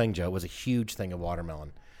that whole thing, Joe. It was a huge thing of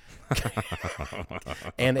watermelon.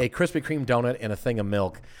 And a Krispy Kreme donut and a thing of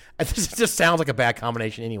milk. It just sounds like a bad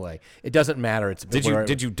combination anyway. It doesn't matter.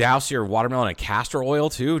 Did you douse your watermelon in castor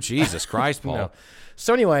oil too? Jesus Christ, Paul. No.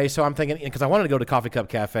 So anyway, I'm thinking, because I wanted to go to Coffee Cup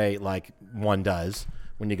Cafe like one does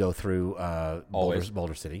when you go through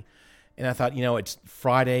Boulder City. And I thought, it's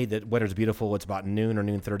Friday, the weather's beautiful, it's about noon or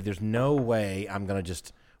noon 30. There's no way I'm going to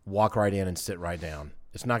just walk right in and sit right down.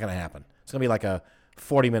 It's not going to happen. It's going to be like a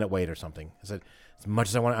 40-minute wait or something. I said, as much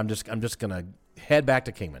as I want, I'm just going to head back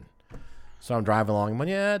to Kingman. So I'm driving along, and I'm like,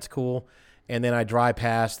 yeah, it's cool. And then I drive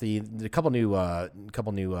past the couple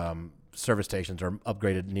new service stations are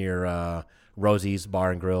upgraded near Rosie's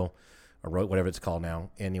Bar and Grill, or whatever it's called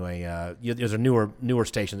now. Anyway, there's a newer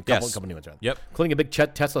station, a couple new ones, right? Yep. Including a big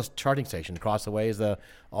Tesla charging station across the way is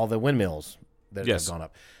all the windmills that have gone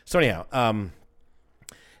up. So anyhow,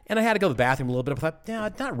 and I had to go to the bathroom a little bit. I thought, yeah,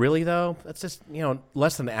 not really though. That's just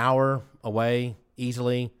less than an hour away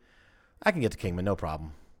easily. I can get to Kingman, no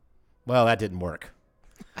problem. Well, that didn't work.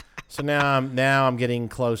 So now I'm getting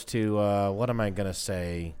close to what am I gonna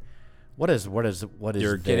say? What is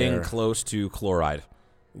You're getting close to chloride.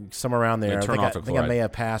 Somewhere around there. Turn off the I think I chloride. may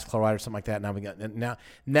have passed chloride or something like that.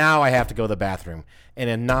 Now I have to go to the bathroom, and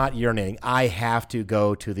I'm not urinating. I have to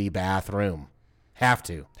go to the bathroom. Have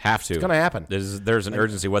to. Have to. It's gonna happen. There's an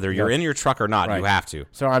urgency whether you're in your truck or not. Right. You have to.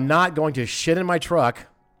 So I'm not going to shit in my truck.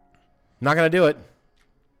 I'm not gonna do it.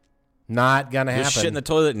 Not gonna You'll happen. shit in the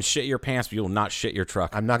toilet and shit your pants, but you will not shit your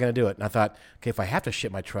truck. I'm not gonna do it. And I thought, okay, if I have to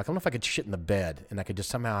shit my truck, I don't know if I could shit in the bed, and I could just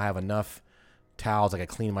somehow have enough towels I could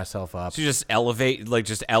clean myself up. So you just elevate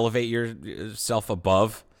yourself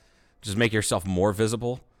above, just make yourself more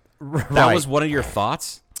visible. That was one of your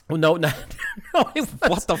thoughts. Well, no, no, it wasn't.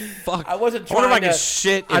 What the fuck? I wasn't I wonder if I trying could to-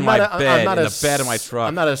 shit in I'm my not a- bed, I'm not in a the bed of my truck.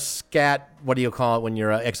 I'm not a scat. What do you call it when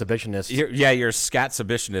you're an exhibitionist? You're a scat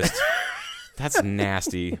exhibitionist. That's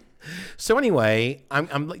nasty. So anyway,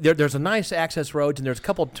 there's a nice access roads, and there's a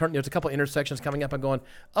couple intersections coming up. I'm going,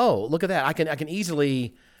 oh, look at that! I can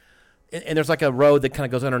easily, and there's like a road that kind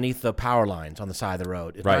of goes underneath the power lines on the side of the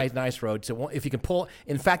road. It's Right. nice road. So if you can pull,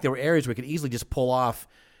 in fact, there were areas where you could easily just pull off.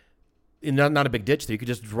 Not a big ditch there. You could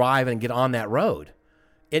just drive and get on that road.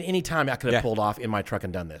 At any time, I could have pulled off in my truck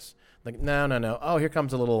and done this. Like, no. Oh, here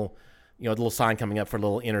comes a little, little sign coming up for a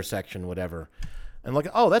little intersection, whatever. And look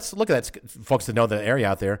at that. Folks that know the area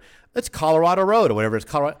out there, that's Colorado Road or whatever. It's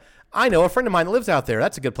Colorado. I know a friend of mine that lives out there.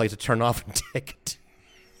 That's a good place to turn off and take it.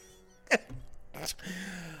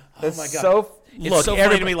 Oh my God. It's so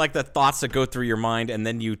funny to me, like the thoughts that go through your mind, and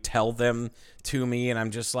then you tell them to me, and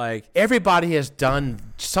I'm just like, Everybody has done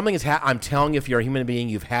something. I'm telling you, if you're a human being,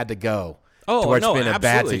 you've had to go. Oh, to where it's no, been a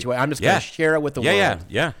bad absolutely. situation. I'm just going to share it with the world.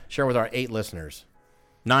 Yeah. Share it with our 8 listeners.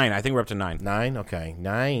 9. I think we're up to 9. 9? Okay.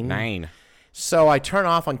 9. 9. So I turn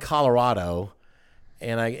off on Colorado,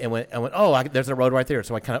 and I went. Oh, there's a road right there.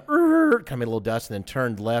 So I kind of made a little dust, and then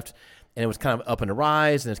turned left, and it was kind of up and a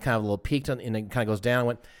rise, and it's kind of a little peaked, and it kind of goes down. I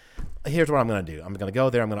went, here's what I'm going to do. I'm going to go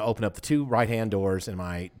there. I'm going to open up the 2 right-hand doors in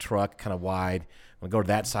my truck, kind of wide. I'm going to go to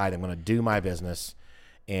that side. I'm going to do my business,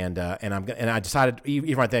 and I decided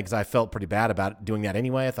even right then, because I felt pretty bad about doing that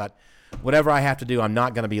anyway. I thought, whatever I have to do, I'm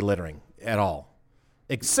not going to be littering at all.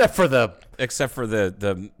 Except for the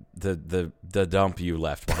dump you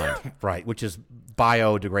left behind. right, which is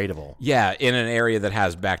biodegradable. Yeah, in an area that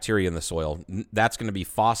has bacteria in the soil. That's going to be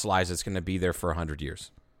fossilized. It's going to be there for 100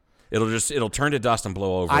 years. It'll turn to dust and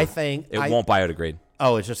blow over. I think it won't biodegrade.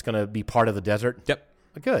 Oh, it's just going to be part of the desert? Yep.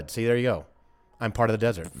 Good. See, there you go. I'm part of the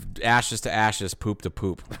desert. Ashes to ashes, poop to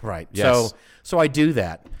poop. Right. Yes. So I do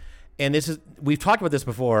that. And we've talked about this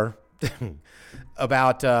before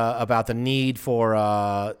about the need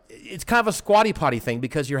for it's kind of a squatty potty thing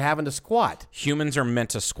because you're having to squat. Humans are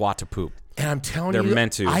meant to squat to poop. And I'm telling They're you,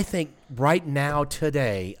 meant to. I think right now,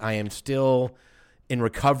 today, I am still in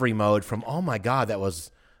recovery mode from, oh my God, that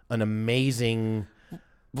was an amazing.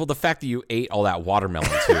 Well, the fact that you ate all that watermelon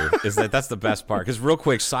too that's the best part. Because real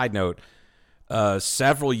quick side note,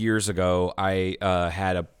 several years ago, I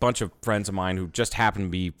had a bunch of friends of mine who just happened to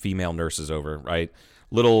be female nurses over, right?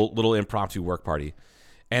 Little impromptu work party.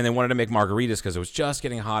 And they wanted to make margaritas because it was just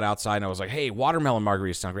getting hot outside. And I was like, hey, watermelon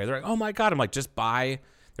margaritas sound great. They're like, oh my God. I'm like, just buy.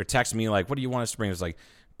 They're texting me like, what do you want us to bring? It's like,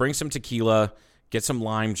 bring some tequila, get some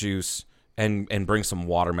lime juice, and bring some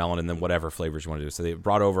watermelon, and then whatever flavors you want to do. So they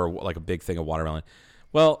brought over like a big thing of watermelon.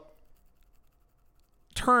 Well,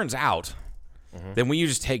 turns out that when you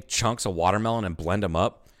just take chunks of watermelon and blend them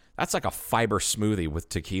up, that's like a fiber smoothie with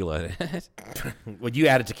tequila. Well, you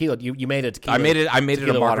added tequila. You made a tequila. I made it a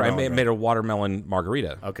tequila margarita. watermelon, I made a watermelon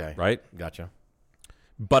margarita. Okay. Right? Gotcha.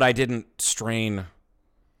 But I didn't strain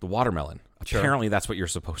the watermelon. Sure. Apparently that's what you're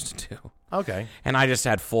supposed to do. Okay. And I just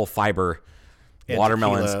had full fiber And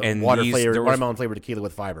watermelons tequila, and watermelon flavored tequila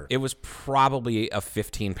with fiber. It was probably a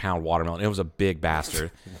 15-pound watermelon. It was a big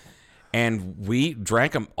bastard. And we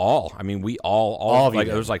drank them all. I mean, we all of you like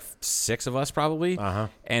did. there was like 6 of us probably,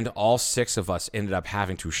 and all 6 of us ended up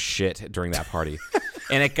having to shit during that party.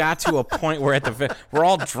 And it got to a point where we're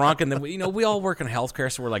all drunk, and then we all work in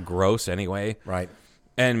healthcare, so we're like gross anyway, Right.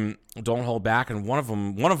 And don't hold back. And one of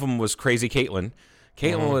them was Crazy Caitlin.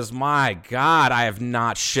 Caitlin was, my God, I have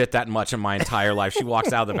not shit that much in my entire life. She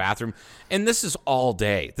walks out of the bathroom, and this is all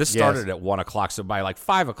day. This started at 1 o'clock, so by like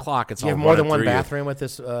 5 o'clock, it's You all have more than running one through you. bathroom with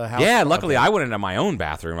this house? Yeah, luckily Okay. I went into my own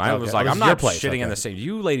bathroom. I was Okay. like, Oh, I'm this is your not place. shitting in Okay. the same.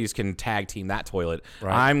 You ladies can tag team that toilet.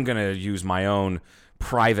 Right. I'm gonna use my own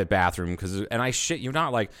private bathroom and I shit you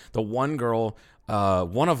not. Like the one girl,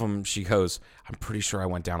 one of them, she goes, I'm pretty sure I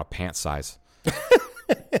went down a pant size.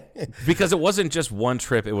 Because it wasn't just one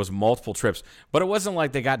trip; it was multiple trips. But it wasn't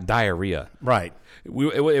like they got diarrhea. Right.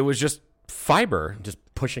 It was just fiber. Just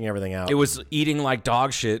pushing everything out. It was eating like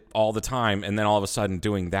dog shit all the time, and then all of a sudden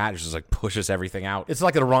doing that, it just like pushes everything out. It's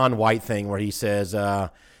like a Ron White thing where he says,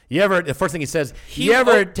 the first thing he says, He you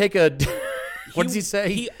ever o- take a, what does he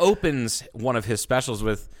say? He opens one of his specials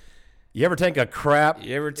with, You ever take a crap?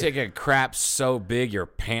 you ever take a crap so big your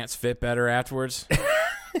pants fit better afterwards?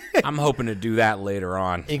 I'm hoping to do that later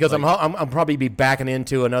on. He goes, I'm probably be backing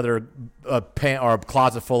into another pant or a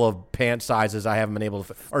closet full of pant sizes I haven't been able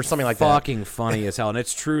to, or something like that. Fucking funny as hell, and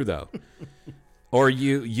it's true though. Or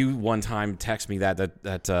you one time text me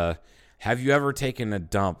that have you ever taken a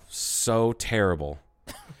dump so terrible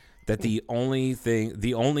that the only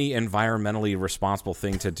environmentally responsible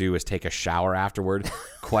thing to do is take a shower afterward? ?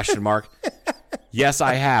 Yes,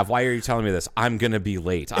 I have. Why are you telling me this? I'm gonna be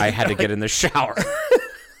late. I had to get in the shower.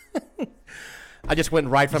 I just went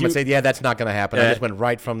right from it and said, yeah, that's not going to happen. I just went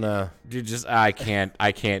right from the... I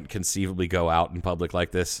can't conceivably go out in public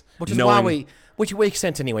like this. Which is why which makes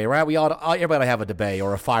sense anyway, right? Everybody ought to have a debate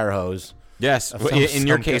or a fire hose. Yes, in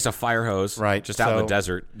your case, a fire hose, right? Just out in the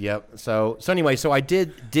desert. Yep. So anyway, I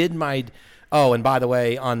did my. Oh, and by the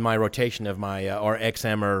way, on my rotation of my or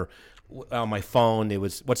XM or on my phone, it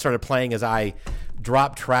was what started playing as I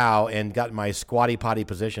dropped trow and got my squatty potty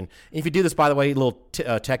position. And if you do this, by the way, little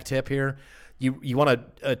tech tip here. You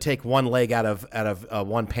want to take one leg out of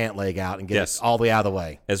one pant leg out and get it all the way out of the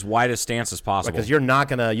way, as wide a stance as possible, because you're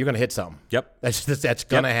gonna hit something. Yep, that's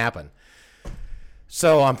gonna happen.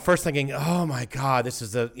 So I'm first thinking, oh my God, this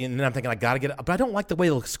is and then I'm thinking I gotta get it, but I don't like the way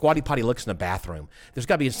the squatty potty looks in the bathroom. There's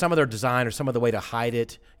got to be some other design or some other way to hide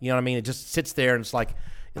it. You know what I mean? It just sits there and it's like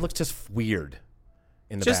it looks just weird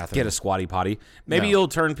in the bathroom. Just get a squatty potty. Maybe you'll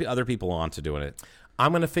turn other people on to doing it.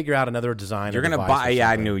 I'm going to figure out another design. You're going to buy. Yeah,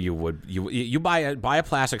 I knew you would. You buy a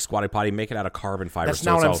plastic squatty potty, make it out of carbon fiber. That's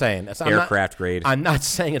not what I'm saying. That's aircraft grade. I'm not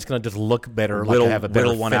saying it's going to just look better. Have a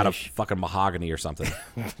better one out of fucking mahogany or something.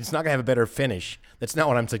 It's not going to have a better finish. That's not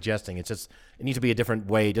what I'm suggesting. It's just it needs to be a different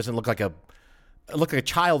way. It doesn't look like a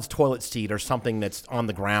child's toilet seat or something that's on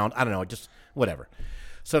the ground. I don't know. Just whatever.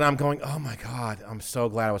 So now I'm going, oh my God, I'm so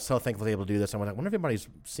glad. I was so thankful to be able to do this. I wonder if everybody's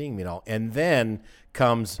seeing me at all. And then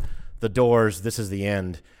comes the Doors, This Is the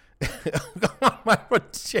End. My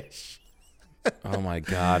rotation. Oh my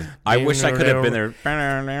God! I wish I could have been there.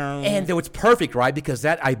 And it was perfect, right? Because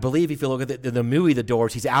that, I believe, if you look at the movie The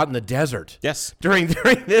Doors, he's out in the desert. Yes. During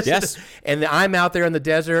this. Yes. And I'm out there in the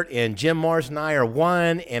desert, and Jim Morrison and I are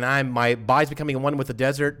one, and my body's becoming one with the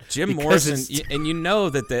desert. Jim Morrison, and you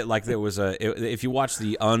know that there was if you watch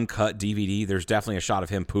the uncut DVD, there's definitely a shot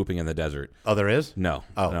of him pooping in the desert. Oh, there is? No.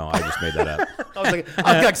 I just made that up. I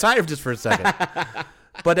got excited just for a second.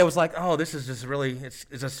 But it was like, oh, this is just really, it's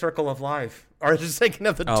a circle of life. Or just thinking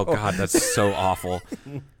of the door. Oh, God, that's so awful.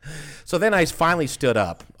 So then I finally stood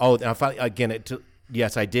up. Oh, and I finally, again,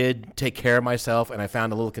 yes, I did take care of myself, and I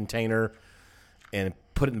found a little container and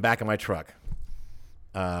put it in the back of my truck.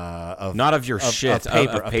 Not of your shit,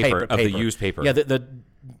 of paper, of the used paper. Yeah,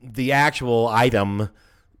 the actual item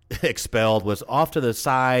expelled was off to the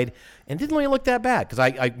side and didn't really look that bad because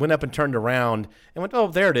I went up and turned around and went, oh,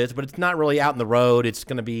 there it is, but it's not really out in the road. It's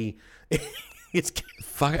going to be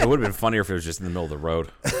Fuck, it would have been funnier if it was just in the middle of the road.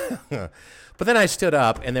 But then I stood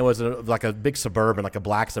up and there was like a big Suburban, like a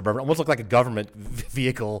black Suburban, almost looked like a government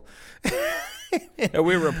vehicle.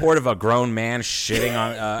 We report of a grown man shitting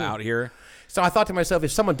on out here. So I thought to myself,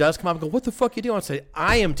 if someone does come up and go, what the fuck you doing? I'd say,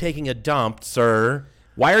 I am taking a dump, sir.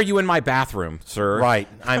 Why are you in my bathroom, sir? Right.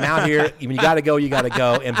 I'm out here. When you got to go, you got to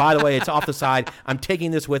go. And by the way, it's off the side. I'm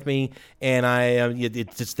taking this with me, and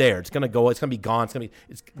it's there. It's going to go. It's going to be gone.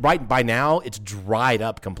 It's right by now. It's dried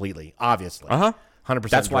up completely, obviously. 100%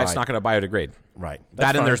 That's why it's dried. not going to biodegrade. Right.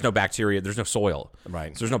 That and there's no bacteria. There's no soil.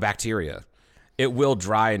 Right. So there's no bacteria. It will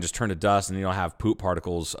dry and just turn to dust, and you'll have poop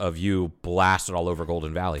particles of you blasted all over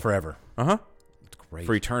Golden Valley. Forever. Great.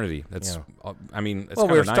 For eternity. That's. Yeah. I mean, it's Well,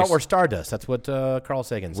 kind of nice. we're Stardust. That's what Carl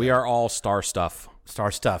Sagan said. We are all star stuff.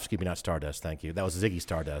 Star Stuff. Excuse me, not Stardust. Thank you. That was Ziggy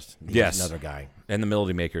Stardust. He's Yes. another guy. And the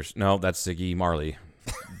Melody Makers. No, that's Ziggy Marley.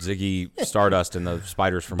 Ziggy Stardust and the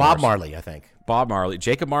Spiders from Bob Mars. Marley, I think. Bob Marley.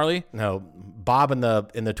 Jacob Marley? No, Bob and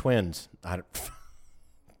the Twins.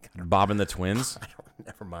 Bob and the Twins?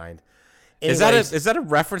 Never mind. Is Anyways, that a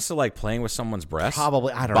reference to like playing with someone's breast?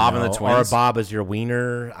 probably? I don't Bob know. and the Twins? Or Bob is your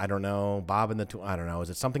wiener. I don't know. Bob and the I don't know. Is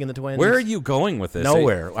it something in the Twins? Where are you going with this?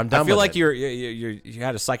 Nowhere. I'm done I feel with like it. you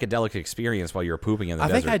had a psychedelic experience while you were pooping in the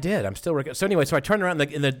desert. I think I did. I'm still so anyway. So I turned around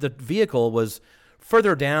and the vehicle was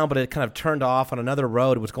further down, but it kind of turned off on another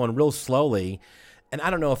road. It was going real slowly, and I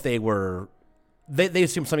don't know if they were. They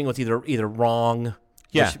assumed something was either wrong.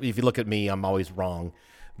 Yeah. Which, if you look at me, I'm always wrong.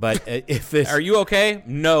 But if this, Are you okay?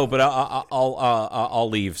 No, but I'll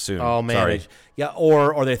leave soon. oh man, Sorry. yeah,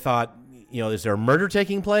 or they thought, is there a murder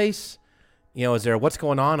taking place? Is there what's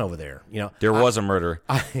going on over there? There was a murder.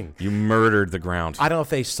 You murdered the ground. I don't know if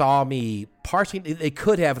they saw me partially. They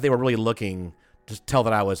could have if they were really looking to tell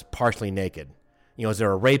that I was partially naked. You know, is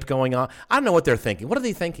there a rape going on? I don't know what they're thinking. What are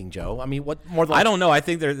they thinking, Joe? I mean, what more than I don't know. I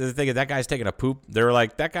think they're thinking that guy's taking a poop. They were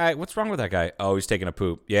like, that guy, what's wrong with that guy? Oh, he's taking a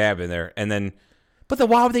poop. Yeah, I've been there. And then But then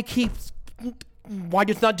why would they keep? Why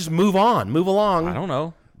just not just move on, move along? I don't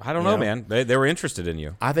know. I don't know, man. They were interested in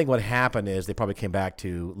you. I think what happened is they probably came back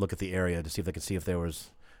to look at the area to see if they could see if there was,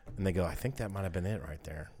 and they go, I think that might have been it right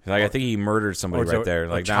there. Like I think he murdered somebody Or it's right a- there. a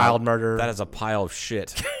Like child now, murder. That is a pile of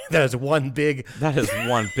shit. That is one big. That is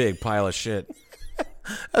one big pile of shit.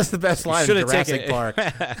 That's the best line in should've Jurassic taken-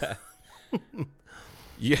 Park.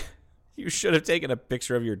 You should have taken a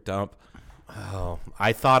picture of your dump Oh,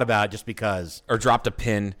 I thought about it just because or dropped a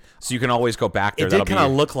pin so you can always go back there. it did That'll kind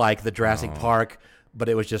of be look like the Jurassic Park, but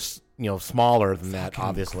it was just smaller than that,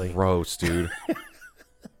 obviously. gross, dude.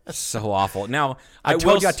 So awful. Now I will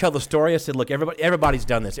told you I'd s- tell the story. I said, look, everybody's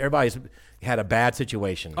done this. Everybody's had a bad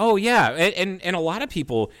situation. Oh yeah, and a lot of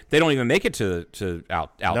people they don't even make it to Nope.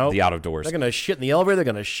 the out of doors. They're gonna shit in the elevator. They're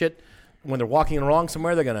gonna shit when they're walking along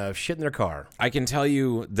somewhere. They're gonna shit in their car. I can tell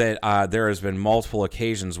you that there has been multiple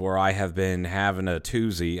occasions where I have been having a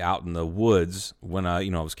toozy out in the woods when I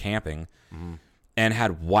was camping, and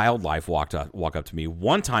had wildlife walk up to me.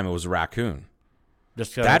 One time it was a raccoon.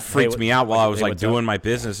 Just That freaked me out while I was hey, like what's up? doing my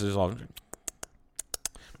business. It was all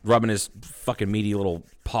rubbing his fucking meaty little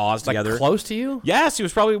paws Like together. close to you. Yes, he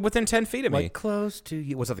was probably within 10 feet of me. Like close to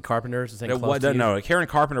you. Was that the Carpenters? Saying It close was- to you? no, Karen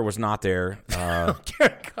Carpenter was not there. God,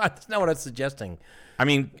 that's not what I was suggesting. I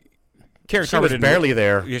mean, Karen She Carpenter was didn't- barely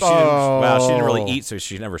there. Yeah, she didn't, well, she didn't really Oh. eat, so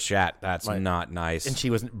she never shat. That's Right. not nice. And she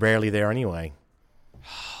was barely there anyway.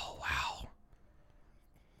 wow.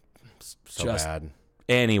 So Just- bad.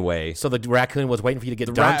 Anyway, So the raccoon was waiting for you to get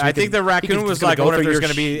the done. ra- so he I think could- the he raccoon could- was he's gonna like, I go wonder if through there's your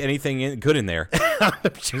going to be anything good in there.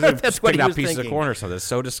 That's what he Picking out was pieces thinking. of corn or something. It's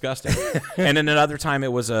so disgusting. And then another time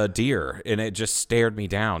it was a deer, and it just stared me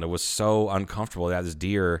down. It was so uncomfortable. That this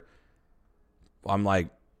deer, I'm like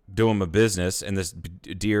doing my business, and this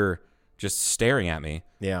deer just staring at me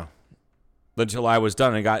Yeah. until I was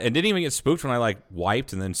done. And it didn't even get spooked when I like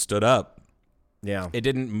wiped and then stood up. Yeah. It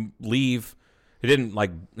didn't leave. It didn't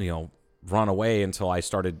like run away until I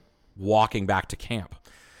started walking back to camp.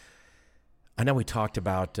 I know we talked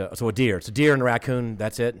about so a deer. It's a deer and a raccoon.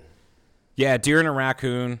 That's it. Yeah, deer and a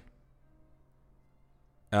raccoon.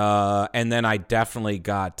 And then I definitely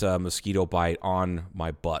got a mosquito bite on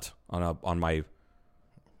my butt, on a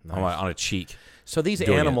cheek. So these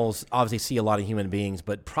Doing it. animals obviously see a lot of human beings,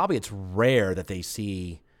 but probably it's rare that they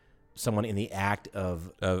see someone in the act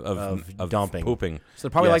of dumping, pooping. So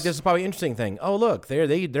they're probably like, Yes. this is probably an interesting thing. Oh, look,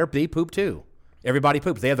 they poop too. Everybody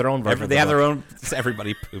poops. They have their own version. They have their own.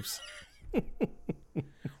 Everybody poops.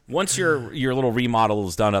 Once your little remodel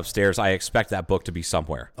is done upstairs, I expect that book to be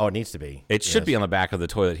somewhere. Oh, it needs to be. It should Yes. be on the back of the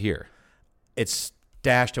toilet here. It's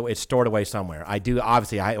stashed away. It's stored away somewhere. I do.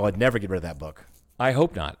 Obviously, I would never get rid of that book. I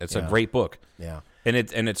hope not. It's a great book. Yeah. And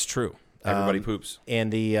it's true. Everybody poops.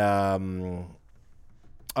 And the I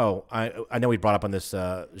know we brought up on this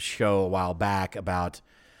show a while back about.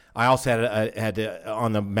 I also had to,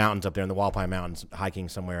 on the mountains up there in the Walpine Mountains, hiking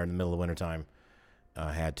somewhere in the middle of wintertime,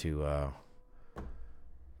 had to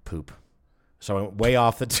poop. So I went way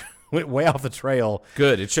off the trail.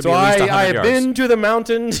 Good. It should So be at least 100 I have yards. been to the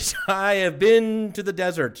mountains. I have been to the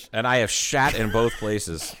desert. And I have shat in both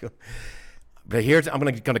places. But I'm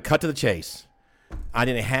gonna cut to the chase. I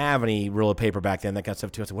didn't have any roll of paper back then. That kind of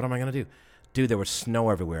stuff too. I said, what am I gonna do? Dude, there was snow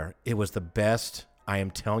everywhere. It was the best. I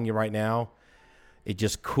am telling you right now. It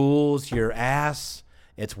just cools your ass.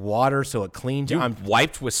 It's water, so it cleans you. I'm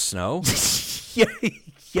wiped with snow.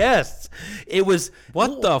 Yes, it was.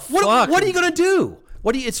 What the What fuck? are you gonna do?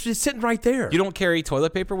 It's just sitting right there. You don't carry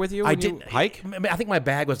toilet paper with you when I you didn't hike? I think my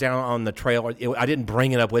bag was down on the trail. I didn't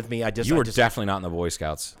bring it up with me. You were definitely not in the Boy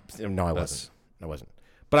Scouts. No, I wasn't.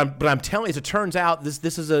 But I'm telling you, as it turns out,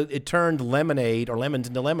 it turned lemonade or lemons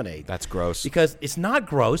into lemonade. That's gross. Because it's not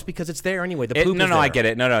gross because it's there anyway. The poop No, is I there. get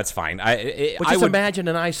it. No, it's fine. But just imagine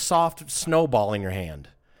a nice soft snowball in your hand.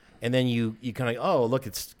 And then you kind of, oh, look,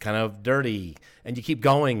 it's kind of dirty. And you keep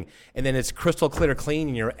going. And then it's crystal clear clean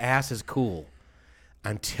and your ass is cool.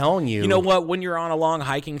 I'm telling you. You know what? When you're on a long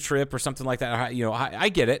hiking trip or something like that, I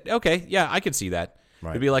get it. Okay, yeah, I could see that.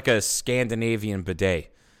 Right. It'd be like a Scandinavian bidet.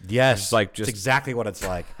 Yes. It's like it's just- exactly what it's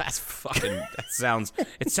like. That's fucking.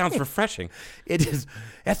 It sounds refreshing. It is.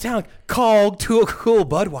 That sounds cold to a cool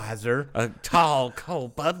Budweiser. A tall,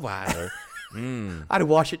 cold Budweiser. I'd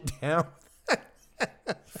wash it down.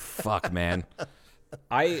 Fuck, man.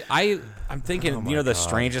 I'm thinking. The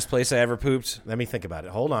strangest place I ever pooped. Let me think about it.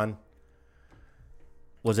 Hold on.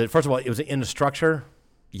 Was it, first of all, it was in the structure?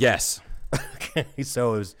 Yes, Okay,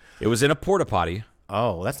 so it was. it was in a porta potty.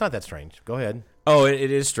 Oh, well, that's not that strange. Go ahead. Oh, it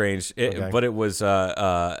is strange. Okay. But it was at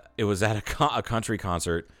a country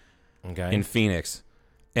concert Okay. in Phoenix,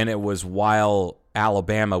 and it was while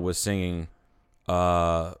Alabama was singing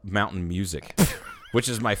Mountain Music, which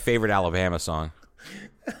is my favorite Alabama song.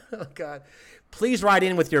 Oh God! Please write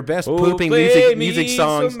in with your best Oh, pooping play music me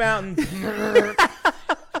songs. some mountain.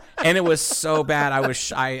 And it was so bad.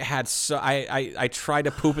 I tried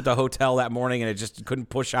to poop at the hotel that morning, and it just couldn't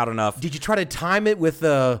push out enough. Did you try to time it with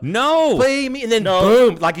the No. play me and then No.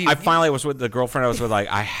 boom? Like you, I finally was with the girlfriend I was with, like,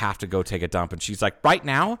 I have to go take a dump. And she's like, right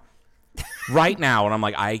now? Right now. And I'm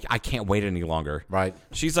like, I can't wait any longer. Right.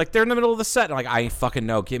 She's like, they're in the middle of the set. And I'm like, I fucking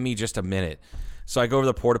know. Give me just a minute. So I go over to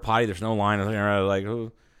the porta potty. There's no line. I'm like,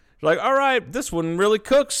 oh. She's like, all right, this one really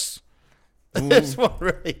cooks. this one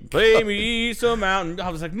really. Play me some mountain. I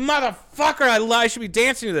was like, motherfucker, I should be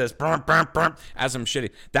dancing to this. Brr, brr, brr, as I'm shitty.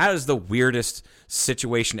 That is the weirdest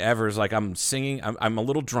situation ever. Is like I'm singing. I'm a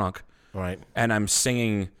little drunk. Right. And I'm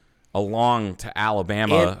singing along to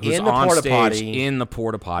Alabama, who's in the on porta stage potty in the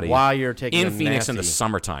porta potty while you're taking in a Phoenix in the nasty-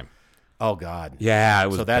 summertime. Oh God. Yeah, it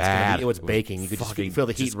was So that's bad. gonna be, it was baking. You could just fucking feel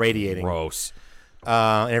the heat just radiating. Gross.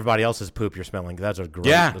 And everybody else's poop you're smelling. That's a great.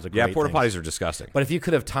 Yeah, those are yeah. great Porta things. potties are disgusting. But if you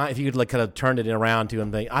could have if you could like kind of turned it around to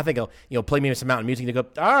him, I think play me some mountain music. And you go,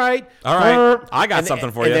 all right, I got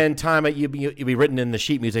something for you. And then time it you'd be written in the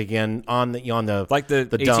sheet music again on the like the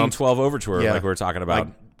dump. 1812 overture, Yeah. like we were talking about.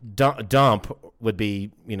 Like dump would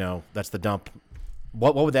be that's the dump.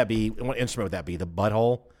 What would that be? What instrument would that be? The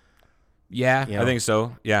butthole. Yeah, You know, I think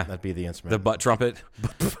so. Yeah, That'd be the instrument. the butt trumpet,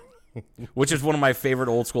 which is one of my favorite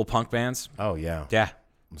old school punk bands. Oh yeah, Yeah, it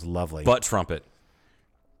was lovely. butt trumpet.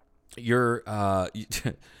 Your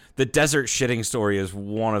the desert shitting story is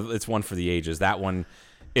one for the ages. That one,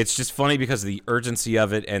 it's just funny because of the urgency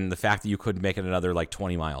of it and the fact that you couldn't make it another like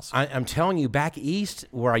 20 miles. I'm telling you, back east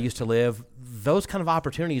where I used to live, those kind of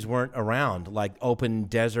opportunities weren't around, like open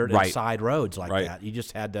desert Right. and side roads like Right. that. You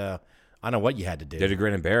just had to. I don't know what you had to do. You had to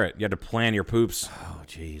grin and bear it. You had to plan your poops. Oh,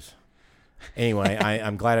 jeez. Anyway,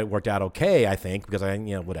 I'm glad it worked out okay. I think because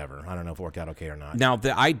whatever. I don't know if it worked out okay or not. Now,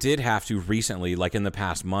 I did have to recently, like in the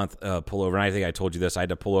past month, pull over. And I think I told you this. I had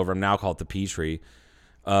to pull over. I'm now called the Pea Tree.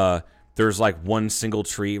 There's like one single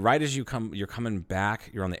tree right as you're coming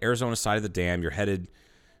back. You're on the Arizona side of the dam. You're headed,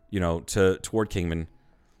 toward Kingman,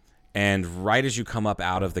 and right as you come up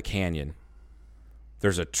out of the canyon,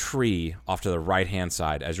 there's a tree off to the right hand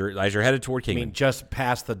side as you're headed toward I Kingman. mean, just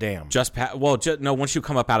past the dam. Once you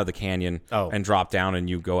come up out of the canyon and drop down and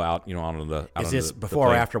you go out, onto the. Is this before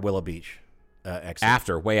or after Willow Beach?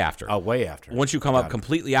 Exit? Way after. Oh, way after. Once you come up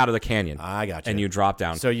completely out of the canyon, I got you. and you drop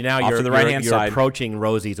down. So now off you're to the right hand you're side. approaching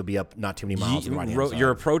Rosie's. Will be up not too many miles. on the right-hand side.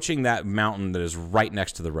 You're approaching that mountain that is right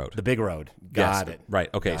next to the road. the big road. Yes, Got it. Right.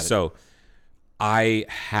 Okay. Got it. So I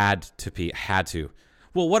had to pee. Had to.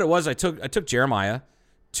 Well, what it was, I took Jeremiah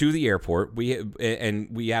to the airport. We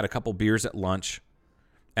had a couple beers at lunch,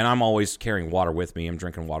 and I'm always carrying water with me. I'm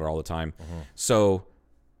drinking water all the time. So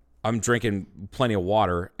I'm drinking plenty of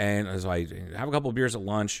water, and as I have a couple of beers at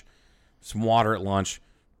lunch, some water at lunch,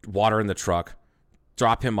 water in the truck,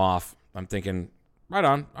 drop him off. I'm thinking, right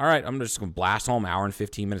on. All right, I'm just going to blast home. Hour and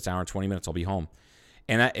 15 minutes, hour and 20 minutes, I'll be home.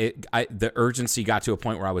 And the urgency got to a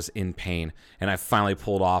point where I was in pain, and I finally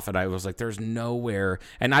pulled off, and I was like, there's nowhere.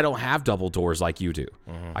 And I don't have double doors like you do.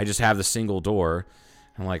 I just have the single door.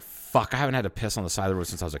 I'm like, fuck, I haven't had to piss on the side of the road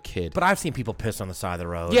since I was a kid. But I've seen people piss on the side of the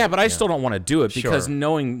road. Yeah, but I still don't want to do it because Sure.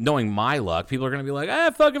 knowing my luck, people are going to be like,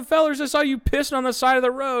 fucking fellers, I saw you pissing on the side of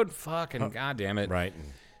the road. Fucking goddamn it. Right.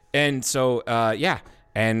 And so,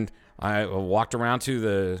 and I walked around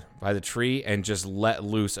by the tree and just let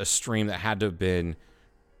loose a stream that had to have been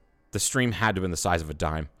the size of a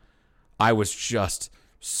dime. I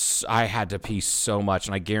had to pee so much,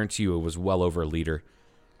 and I guarantee you it was well over a liter.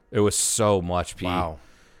 It was so much pee. Wow.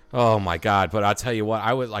 Oh my God. But I'll tell you what,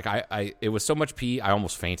 I was like, it was so much pee, I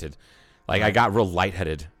almost fainted. Like I got real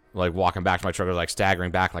lightheaded, like walking back to my truck. I was like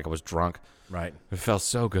staggering back like I was drunk. Right. It felt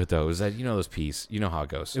so good though. It was that, those pees, you know how it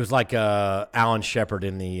goes. It was like Alan Shepard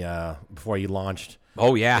in the before you launched.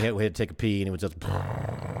 Oh yeah. We had to take a pee, and it was just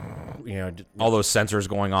All those sensors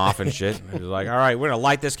going off and shit. It was like, all right, we're going to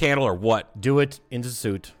light this candle or what? do it in the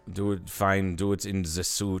suit. Do it in the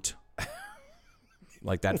suit.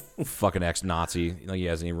 Like that fucking ex-Nazi. Like he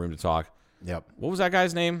has any room to talk. Yep. What was that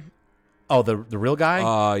guy's name? Oh, the real guy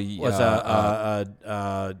was you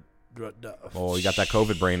got that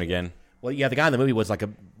COVID brain again. well, yeah, the guy in the movie was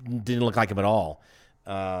didn't look like him at all.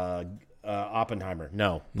 Oppenheimer.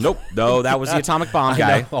 No. Nope. No, that was the atomic bomb I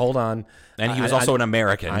guy. know, hold on. And he was also an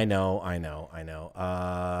American. I know.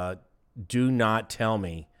 Do not tell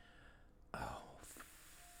me. Oh,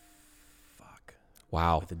 fuck.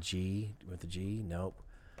 Wow. With a G? Nope.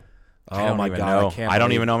 I Oh don't my even God! know. I don't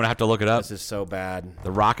believe even know. I'm gonna have to look it up. This is so bad.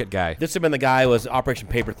 The rocket guy. This had been the guy who was Operation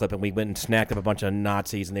Paperclip, and we went and snacked up a bunch of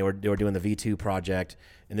Nazis, and they were doing the V2 project,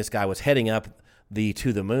 and this guy was heading up the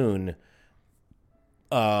To the Moon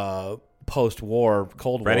post-war,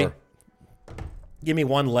 Cold Ready? War. Give me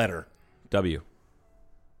one letter. W.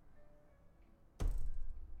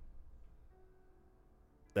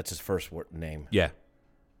 That's his first name. Yeah.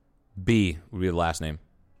 B would be the last name.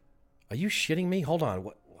 Are you shitting me? Hold on.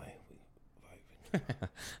 What?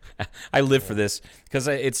 I live for this because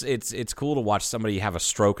it's cool to watch somebody have a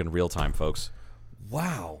stroke in real time, folks.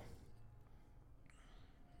 Wow.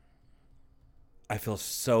 I feel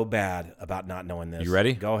so bad about not knowing this. You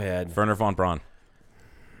ready? Go ahead. Werner von Braun.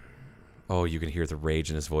 Oh, you can hear the rage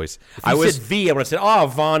in his voice. If you said V, I would have said, oh,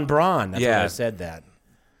 Von Braun. That's Yeah. why I said that.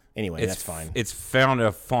 Anyway, that's fine. It's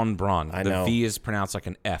Werner von Braun. I the know. V is pronounced like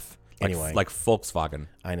an F. Like, Anyway. like Volkswagen.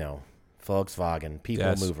 I know. Volkswagen. People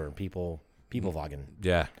Yes. mover. Peoplewagen.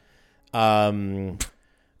 Yeah.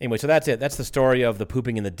 Anyway, so that's it. That's the story of the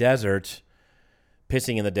pooping in the desert,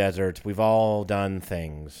 pissing in the desert. We've all done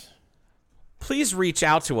things. Please reach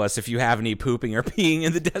out to us if you have any pooping or peeing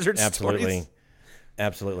in the desert Absolutely. stories.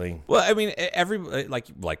 Absolutely. Well, I mean,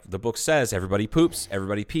 like the book says, everybody poops,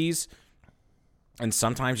 everybody pees, and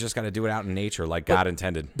sometimes you just got to do it out in nature, like God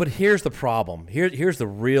intended. But here's the problem. Here's the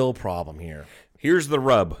real problem here. Here's the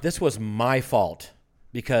rub. This was my fault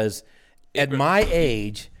because at my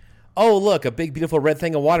age, oh, look, a big, beautiful red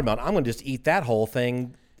thing of watermelon. I'm going to just eat that whole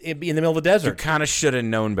thing in the middle of the You desert. kind of should have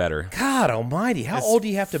known better. God almighty. How old do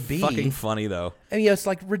you have to be? Fucking funny, though. I mean, it's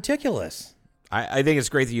like ridiculous. I think it's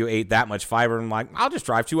great that you ate that much fiber and like, I'll just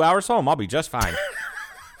drive 2 hours home. I'll be just fine.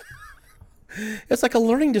 It's like a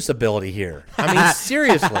learning disability here. I mean,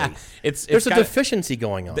 seriously. It's There's a kinda- deficiency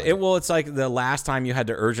going on. It's like the last time you had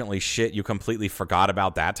to urgently shit, you completely forgot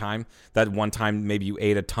about that time. That one time maybe you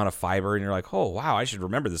ate a ton of fiber and you're like, oh, wow, I should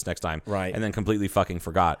remember this next time. Right. And then completely fucking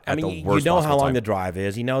forgot I at mean, the you worst know how possible long time. the drive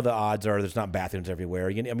is. You know the odds are there's not bathrooms everywhere.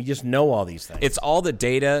 You just know all these things. It's all the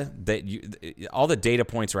data all the data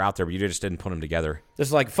points are out there, but you just didn't put them together.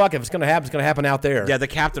 just like, fuck, if it's going to happen, it's going to happen out there. Yeah, the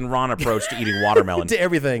Captain Ron approach to eating watermelon. To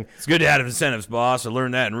everything. It's good to have incentives, boss. I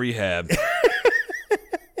learned that in rehab.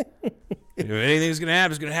 If anything's gonna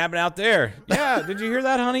happen, it's gonna happen out there. Yeah, did you hear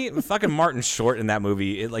that, honey? Fucking Martin Short in that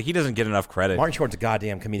movie, he doesn't get enough credit. Martin Short's a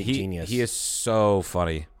goddamn comedic genius. He is so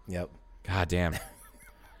funny. Yep. God damn.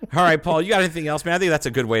 All right, Paul, you got anything else, man? I think that's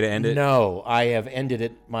a good way to end it. No, I have ended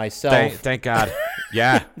it myself. Thank God.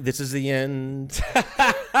 Yeah. This is the end.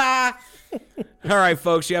 All right,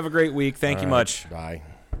 folks, you have a great week. Thank you much. Bye.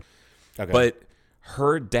 Okay. But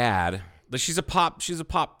her dad, she's a pop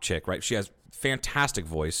chick, right? She has fantastic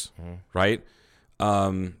voice, right?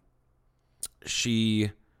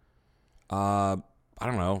 She I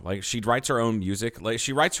don't know, like she writes her own music. Like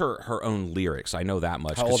she writes her own lyrics. I know that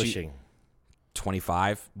much. how old is she?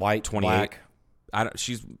 25, White, 28. black, I don't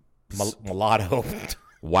she's mulatto.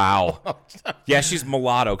 wow. Yeah, she's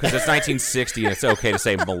mulatto because it's 1960 and it's okay to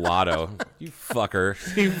say mulatto. You fucker.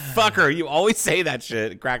 You fucker. You always say that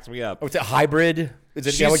shit. It cracks me up. Oh, it's a hybrid. Is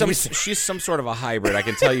it? She's some sort of a hybrid. I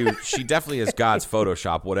can tell you, she definitely is God's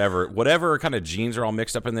Photoshop. Whatever kind of genes are all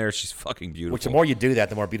mixed up in there, she's fucking beautiful. Which the more you do that,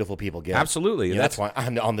 the more beautiful people get. Absolutely. Yeah, that's why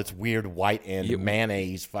I'm on this weird white and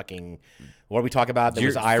mayonnaise fucking. What do we talk about? That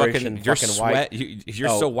was You're Irish fucking, and you're fucking sweat, white. You're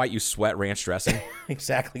so white you sweat ranch dressing.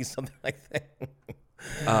 Exactly, something like that.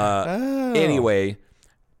 Anyway,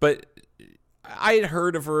 but I had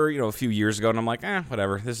heard of her, a few years ago, and I'm like,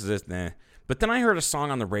 whatever. This is it. Nah. But then I heard a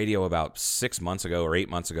song on the radio about 6 months ago or 8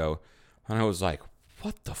 months ago, and I was like,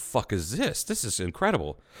 what the fuck is this? This is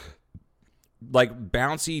incredible. Like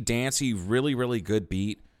bouncy, dancey, really, really good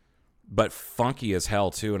beat, but funky as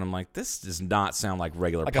hell too. And I'm like, this does not sound like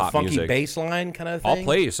regular Like pop a funky music. bass line kind of thing? I'll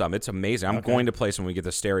play you some. It's amazing. I'm going to play some when we get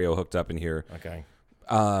the stereo hooked up in here. Okay.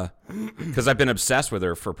 Because I've been obsessed with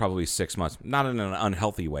her for probably 6 months. Not in an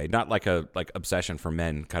unhealthy way. Not like a obsession for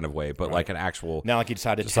men kind of way, but like an actual... Now, like you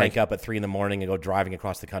decided to tank up at 3 a.m. and go driving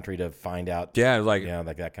across the country to find out. Yeah, like... Yeah,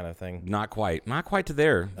 like that kind of thing. Not quite. Not quite to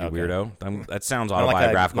there, you weirdo. That sounds Not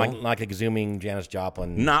autobiographical. like exhuming Janis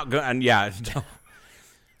Joplin. Not good. And yeah.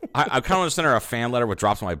 I kind of want to send her a fan letter with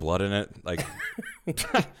drops of my blood in it. Like...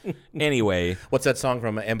 Anyway. What's that song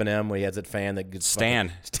from Eminem where he has that fan that gets...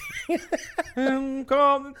 Stan. I'm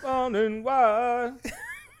calling on and why.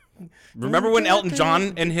 Remember when Elton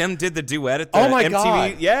John and him did the duet at the MTV?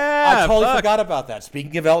 God. Yeah, I totally fuck. forgot about that.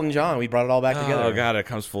 Speaking of Elton John, we brought it all back together. Oh god, it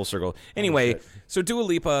comes full circle. Anyway, so Dua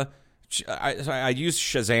Lipa, I used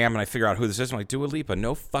Shazam and I figure out who this is. I'm like, Dua Lipa,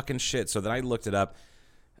 no fucking shit. So then I looked it up.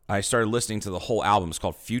 I started listening to the whole album. It's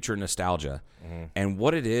called Future Nostalgia. And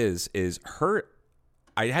what it is her,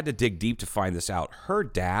 I had to dig deep to find this out. Her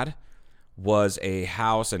dad was a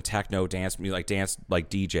house and techno dance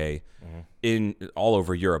DJ in all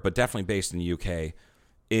over Europe, but definitely based in the UK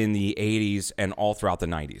in the 80s and all throughout the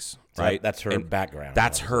 90s. Right? That's her background.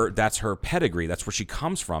 That's her pedigree. That's where she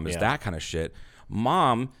comes from, is that kind of shit.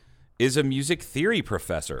 Mom is a music theory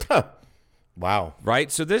professor. Wow.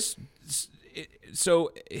 Right?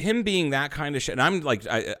 So him being that kind of shit, and I'm like,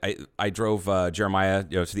 I drove Jeremiah,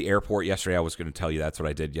 to the airport yesterday. I was going to tell you that's what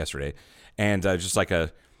I did yesterday, and just like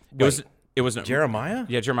it was Jeremiah?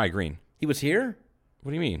 Yeah, Jeremiah Green. He was here?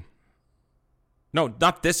 What do you mean? No,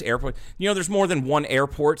 not this airport. There's more than one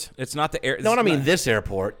airport. It's not the air. No, I mean this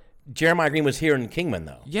airport. Jeremiah Green was here in Kingman,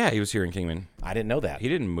 though. Yeah, he was here in Kingman. I didn't know that. He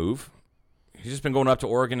didn't move. He's just been going up to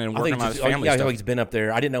Oregon and working on his family stuff. stuff. He's been up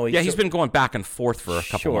there. I didn't know. He's been going back and forth for a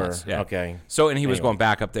couple months. Yeah. Okay. So, and he was going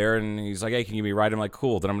back up there, and he's like, "Hey, can you give me a ride?" I'm like,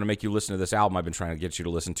 "Cool." Then I'm going to make you listen to this album I've been trying to get you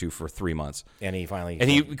to listen to for 3 months. And he finally. And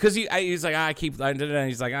he's like, and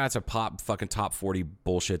he's like, it's a fucking top 40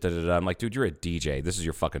 bullshit. I'm like, dude, you're a DJ. This is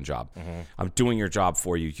your fucking job. I'm doing your job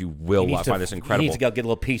for you. You will find this incredible. He needs to go get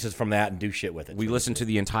little pieces from that and do shit with it. We listened to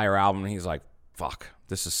the entire album, and he's like, fuck,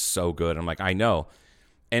 this is so good. I'm like, I know.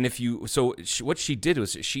 And what she did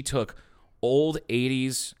was she took old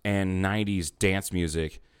 80s and 90s dance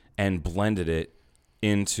music and blended it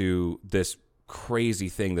into this crazy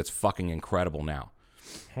thing that's fucking incredible now.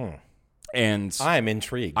 And I'm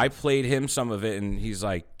intrigued. I played him some of it, and he's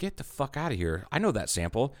like, get the fuck out of here. I know that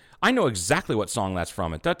sample. I know exactly what song that's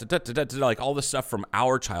from. Like all the stuff from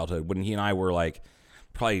our childhood when he and I were like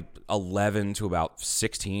probably 11 to about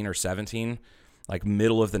 16 or 17, like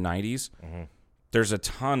middle of the 90s. There's a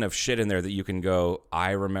ton of shit in there that you can go,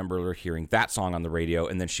 I remember hearing that song on the radio,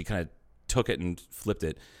 and then she kind of took it and flipped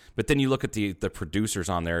it. But then you look at the producers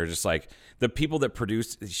on there, just like the people that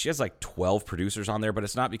produce, she has like 12 producers on there, but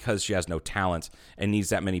it's not because she has no talent and needs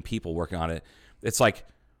that many people working on it. It's like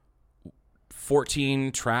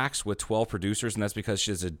 14 tracks with 12 producers, and that's because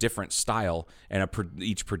she has a different style, and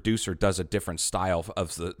each producer does a different style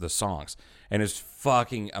of the songs. And it's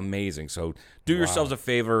fucking amazing. So do yourselves a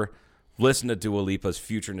favor. Listen to Dua Lipa's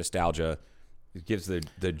Future Nostalgia. It gives the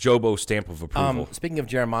Jobo stamp of approval. Speaking of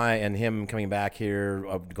Jeremiah and him coming back here,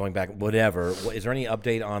 going back, whatever, is there any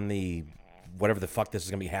update on the whatever the fuck this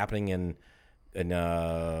is going to be happening in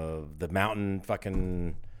the Mountain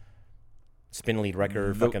fucking Spindly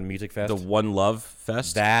Record fucking Music Fest? The One Love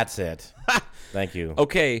Fest? That's it. Thank you.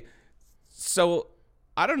 Okay, so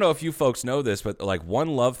I don't know if you folks know this, but like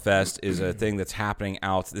One Love Fest is a thing that's happening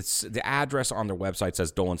out. It's the address on their website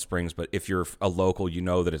says Dolan Springs, but if you're a local, you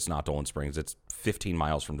know that it's not Dolan Springs. It's 15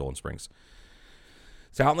 miles from Dolan Springs.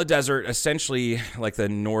 It's out in the desert, essentially like the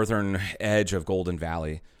northern edge of Golden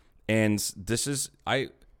Valley. And this is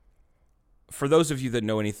for those of you that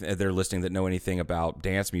know anything, they're listening that know anything about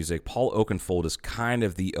dance music. Paul Oakenfold is kind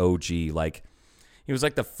of the OG, like. He was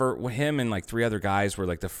like the first. Him and like 3 other guys were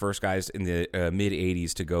like the first guys in the mid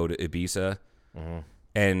 '80s to go to Ibiza,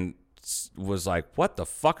 and was like, "What the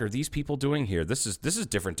fuck are these people doing here? This is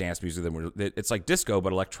different dance music than it's like disco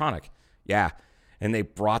but electronic." Yeah, and they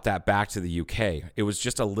brought that back to the UK. It was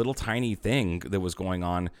just a little tiny thing that was going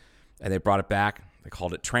on, and they brought it back. They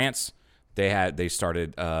called it trance. They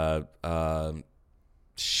started.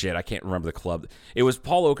 Shit, I can't remember the club. It was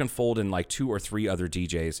Paul Oakenfold and like 2 or 3 other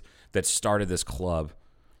DJs that started this club,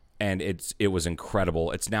 and it was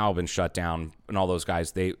incredible. It's now been shut down, and all those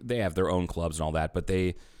guys they have their own clubs and all that. But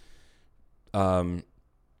Paul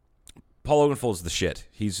Oakenfold's the shit.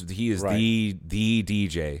 He is right. the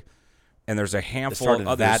DJ, and there's a handful started of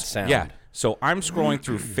others. that sound. Yeah, so I'm scrolling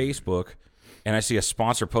through Facebook. And I see a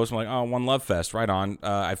sponsor post. I'm like, oh, One Love Fest, right on.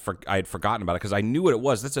 I had forgotten about it because I knew what it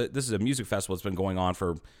was. This is a music festival that's been going on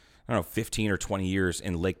for, I don't know, 15 or 20 years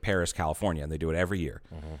in Lake Paris, California, and they do it every year.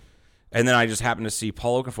 And then I just happened to see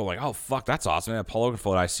Paul Oakenfold, like, oh, fuck, that's awesome. And Paul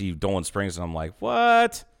Oakenfold, I see Dolan Springs, and I'm like,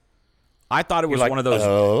 what? I thought it was one of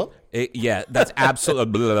those. Yeah, that's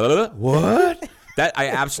absolutely. What? That I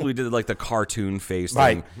absolutely did like the cartoon face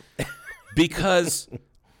thing. Right. Because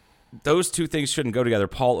those two things shouldn't go together,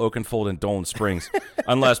 Paul Oakenfold and Dolan Springs,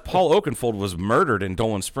 unless Paul Oakenfold was murdered in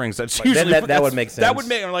Dolan Springs. That's usually that would make sense. That would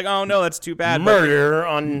make. I'm like, oh no, that's too bad. Murder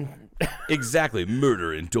on. Exactly,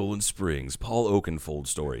 murder in Dolan Springs. Paul Oakenfold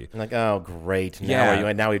story. I'm like, oh great,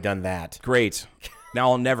 now we've done that. Great.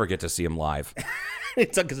 Now I'll never get to see him live.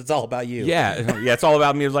 It's because it's all about you. Yeah, it's all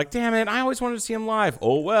about me. I was like, damn it, I always wanted to see him live.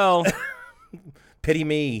 Oh well. Pity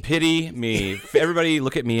me. Pity me. Everybody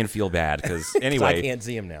look at me and feel bad because anyway. I can't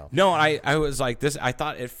see him now. No, I was like this. I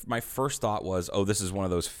thought my first thought was, oh, this is one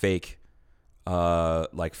of those fake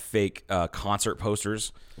like fake concert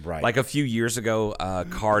posters. Right. Like a few years ago,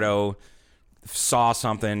 Cardo saw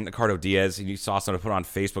something, Cardo Diaz, and he saw something put on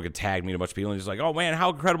Facebook and tagged me to a bunch of people, and he's like, oh man,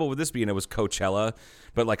 how incredible would this be? And it was Coachella,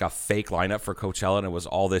 but like a fake lineup for Coachella, and it was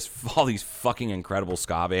all these fucking incredible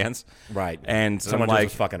ska bands. Right. And someone I'm just like,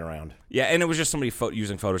 was fucking around. yeah, and it was just somebody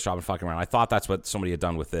using Photoshop and fucking around. I thought that's what somebody had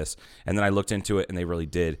done with this, and then I looked into it, and they really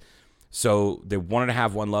did. So they wanted to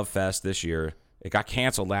have One Love Fest this year. It got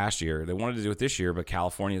canceled last year. They wanted to do it this year, but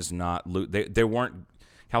California's not. They weren't.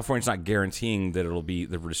 California's not guaranteeing that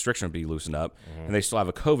the restriction will be loosened up, and they still have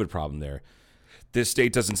a COVID problem there. This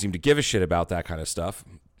state doesn't seem to give a shit about that kind of stuff,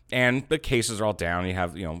 and the cases are all down. You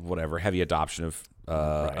have whatever heavy adoption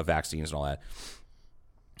of vaccines and all that,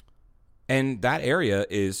 and that area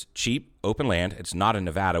is cheap, open land. It's not in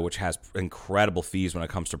Nevada, which has incredible fees when it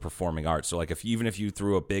comes to performing arts. So like even if you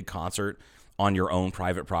threw a big concert on your own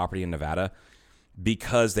private property in Nevada,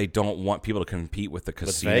 because they don't want people to compete with the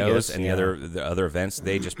casinos Vegas, and the other events,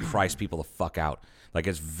 they just price people the fuck out. Like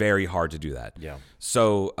it's very hard to do that. Yeah.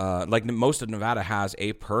 So like most of Nevada has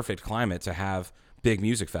a perfect climate to have big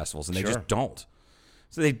music festivals, and they just don't.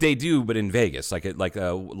 So they do, but in Vegas, like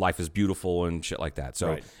Life is Beautiful and shit like that.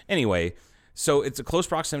 So anyway, so it's a close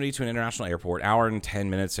proximity to an international airport, hour and 10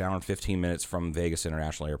 minutes, hour and 15 minutes from Vegas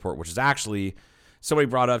International Airport, which is actually, somebody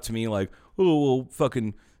brought up to me like, oh, well,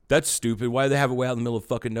 fucking, that's stupid. Why do they have it way out in the middle of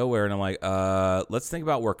fucking nowhere? And I'm like, let's think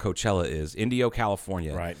about where Coachella is. Indio,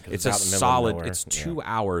 California. Right. It's out a in the middle of solid, nowhere. it's 2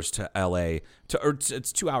 hours to LA,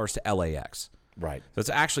 it's 2 hours to LAX. Right. So it's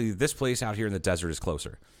actually, this place out here in the desert is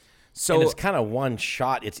closer. So And it's kind of one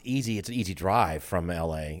shot. It's easy. It's an easy drive from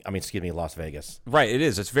L.A. Las Vegas. right, it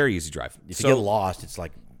is. It's a very easy drive. If you get lost, it's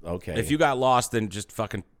like, okay. If you got lost, then just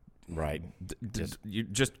fucking Right. you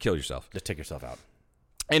just kill yourself. Just take yourself out.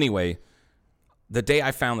 Anyway, the day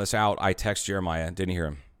I found this out, I text Jeremiah. Didn't hear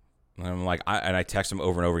him. And I'm like, I text him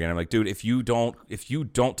over and over again. I'm like, dude, if you don't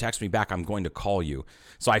text me back, I'm going to call you.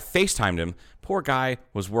 So I FaceTimed him. Poor guy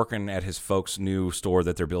was working at his folks' new store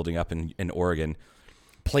that they're building up in Oregon.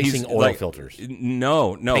 Placing He's oil like, filters.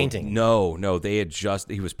 No. Painting. No.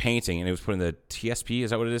 He was painting, and he was putting the TSP.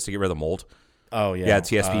 Is that what it is, to get rid of the mold? Oh, yeah. Yeah,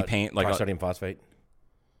 TSP paint. Like trisodium phosphate.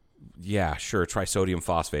 Yeah, sure. Trisodium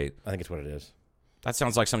phosphate. I think it's what it is. That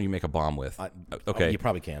sounds like something you make a bomb with. Okay. You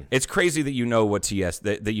probably can. It's crazy that you know what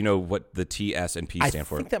that you know what the TS and P stand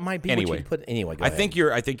for. I think that might be anyway. what you put. Anyway, go I ahead. think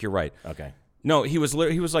you're right. Okay. No, he was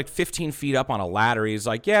like 15 feet up on a ladder. He's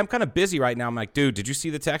like, yeah, I'm kind of busy right now. I'm like, dude, did you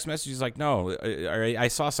see the text message? He's like, no, I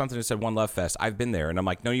saw something that said One Love Fest. I've been there. And I'm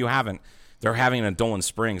like, no, you haven't. They're having it in Dolan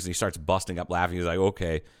Springs. And he starts busting up laughing. He's like,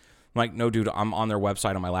 okay. I'm like, no, dude, I'm on their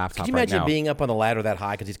website on my laptop Could you right imagine now. being up on the ladder that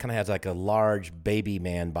high? Because he kind of has like a large baby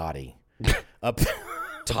man body. Up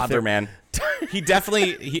Toddler man. He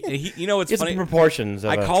definitely, he you know what's it's funny? the proportions.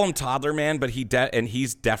 Of I call him Toddler Man, but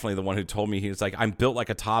he's definitely the one who told me. He was like, I'm built like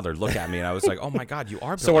a toddler. Look at me. And I was like, oh my God, you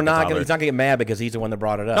are built So we're like a not. toddler. He's not gonna get mad because he's the one that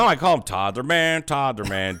brought it up. No, I call him Toddler Man,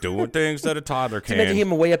 doing things that a toddler Can you can. imagine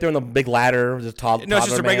him way up there on the big ladder, just toddler. No, it's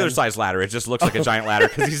just a regular man? sized ladder. It just looks like a giant ladder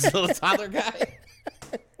because he's a little toddler guy.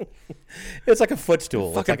 It's like a footstool.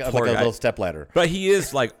 It's Fucking like a poor guy. little step ladder. But he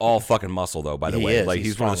is like all fucking muscle, though, by the He way. is. Like He's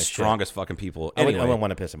he's one of the strong as shit. strongest fucking people. I Anyway, wouldn't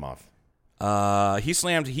want to piss him off.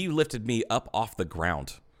 he lifted me up off the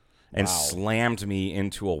ground and slammed me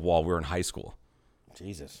into a wall. We were in high school.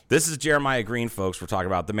 Jesus. This is Jeremiah Green, folks. We're talking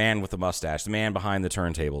about the man with the mustache, the man behind the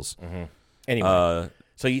turntables. Anyway,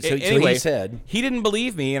 so he said he didn't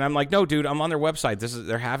believe me, and I'm like, no, dude, I'm on their website.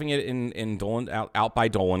 They're having it in Dolan, out by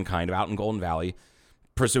Dolan, kind of out in Golden Valley,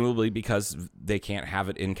 presumably because they can't have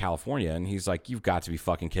it in California. And he's like, you've got to be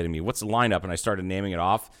fucking kidding me. What's the lineup? And I started naming it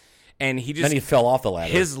off, and he just then he fell off the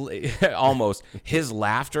ladder. His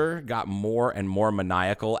laughter got more and more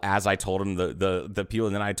maniacal as I told him the people,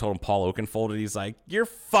 and then I told him Paul Oakenfold, and he's like, you're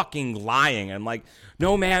fucking lying. I'm like,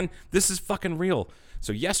 no, man, this is fucking real.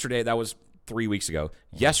 So yesterday, that was 3 weeks ago.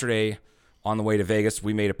 Yesterday, on the way to Vegas,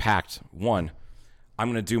 we made a pact. One,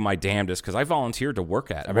 I'm going to do my damnedest because I volunteered to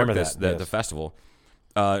work at the festival.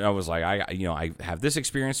 I was like, I have this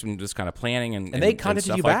experience and this kind of planning and they contacted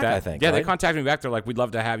stuff you like back, that. I think, Yeah, right? they contacted me back. They're like, we'd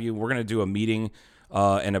love to have you. We're going to do a meeting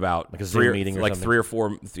in about Like a Zoom meeting or like something? 3 or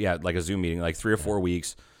 4, like a Zoom meeting, like 3 or 4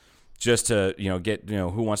 weeks, just to get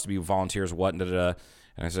who wants to be volunteers, what, and da-da-da.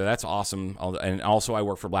 And I said, that's awesome. And also, I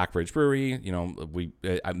work for Blackbridge Brewery.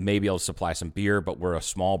 I may be able to supply some beer, but we're a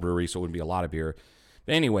small brewery, so it wouldn't be a lot of beer.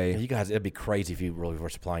 But anyway, You guys, it'd be crazy if you really were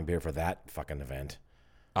supplying beer for that fucking event.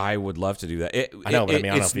 I would love to do that. I know, but I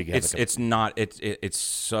mean, I don't know if you can have it's not. It's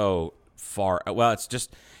so far. Well, it's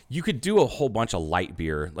just you could do a whole bunch of light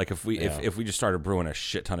beer. Like if we just started brewing a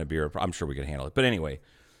shit ton of beer, I'm sure we could handle it. But anyway,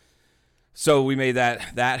 So we made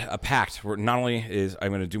that a pact. Where not only is I'm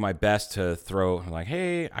going to do my best to throw like,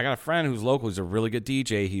 hey, I got a friend who's local. He's a really good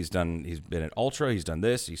DJ. He's been at Ultra. He's done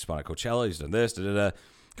this. He's spun at Coachella. He's done this. Da, da, da.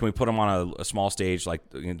 Can we put him on a small stage? Like,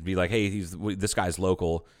 be like, hey, this guy's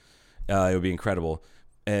local. It would be incredible.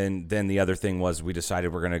 And then the other thing was we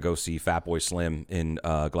decided we're going to go see Fatboy Slim in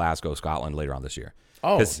Glasgow, Scotland later on this year.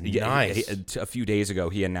 Oh, nice. A few days ago,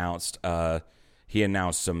 he announced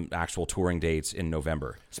some actual touring dates in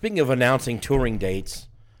November. Speaking of announcing touring dates,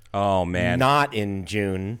 oh man, not in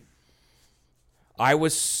June. I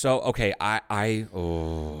was so okay.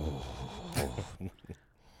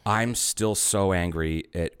 I'm still so angry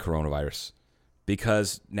at coronavirus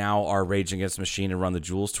because now our Rage Against the Machine and Run the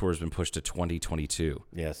Jewels tour has been pushed to 2022.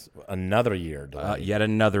 Yes, another year delayed. Yet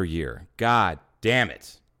another year. God damn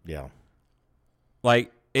it! Yeah,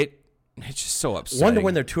 like it's just so upsetting. Wonder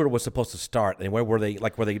when their tour was supposed to start, and where were they?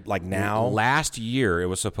 Like, were they like now? Last year, it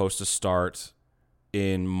was supposed to start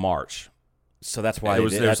in March. So that's why It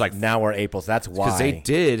was- they did- there was that's- like- now we're April. So that's why Because they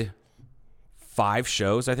did 5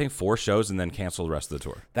 shows, I think 4 shows, and then canceled the rest of the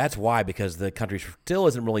tour. That's why, because the country still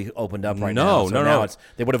isn't really opened up right No, now. So no, now no.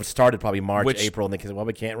 They would have started probably March, Which- April, and they said, well,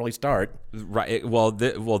 we can't really start. Right.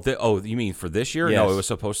 Oh, you mean for this year? Yes. No, it was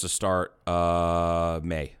supposed to start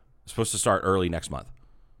May. It was supposed to start early next month.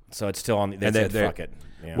 So it's still on. They And said, they- fuck it.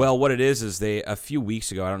 Yeah. Well, what it is they a few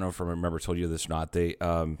weeks ago. I don't know if I remember told you this or not. They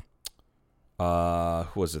who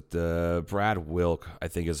was it? The Brad Wilk, I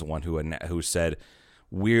think, is the one who said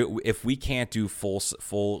if we can't do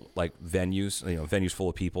full like venues, venues full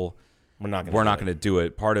of people, we're not going to do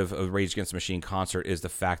it. Part of a Rage Against the Machine concert is the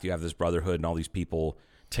fact you have this brotherhood and all these people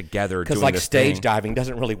together because doing like this stage thing. diving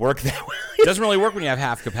doesn't really work that way. It doesn't really work when you have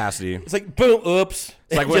half capacity. It's like boom, oops.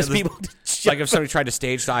 It's like just when- people. It's like if somebody tried to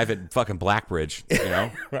stage dive at fucking Blackbridge,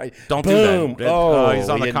 Right. Don't Boom. do that. Oh, He's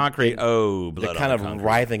on we the didn't- concrete. Oh, blood They're on kind the of concrete.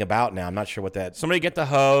 writhing about now. I'm not sure what that. Somebody get the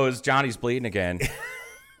hose. Johnny's bleeding again.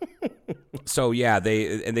 So yeah,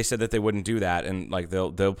 they said that they wouldn't do that, and like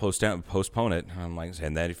they'll postpone it. I'm like,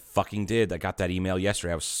 and they fucking did. I got that email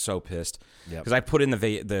yesterday. I was so pissed because I put in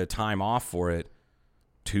the time off for it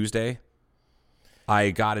Tuesday.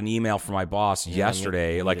 I got an email from my boss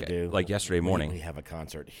yesterday, like yesterday morning. We have a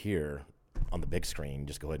concert here on the big screen.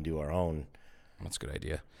 Just go ahead and do our own. That's a good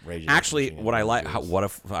idea. Rage Against Actually, the Machine what I and like,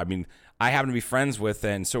 Jewels. I happen to be friends with,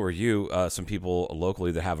 and so are you, some people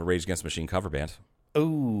locally that have a Rage Against the Machine cover band.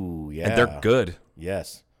 Ooh, yeah. And they're good.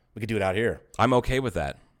 Yes. We could do it out here. I'm okay with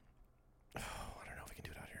that. I don't know if we can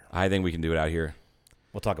do it out here. I think we can do it out here.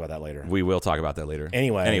 We'll talk about that later. We will talk about that later.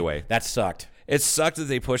 Anyway. That sucked. It sucked that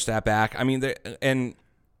they pushed that back. I mean, and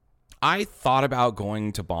I thought about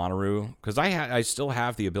going to Bonnaroo because I still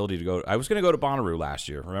have the ability to go. I was going to go to Bonnaroo last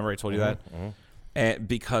year. Remember I told you that? And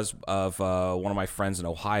because of one of my friends in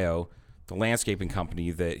Ohio, the landscaping company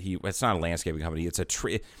it's not a landscaping company. It's a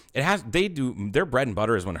tree. Their bread and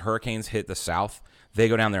butter is when hurricanes hit the South, they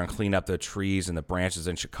go down there and clean up the trees and the branches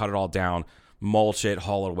and cut it all down, mulch it,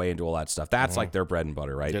 haul it away, and do all that stuff. That's like their bread and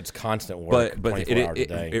butter, right? It's constant work. But 24 hours a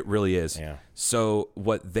day. it really is. Yeah. So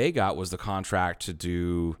what they got was the contract to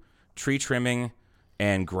do tree trimming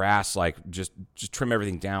and grass, like just trim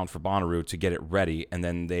everything down for Bonnaroo to get it ready, and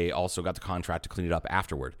then they also got the contract to clean it up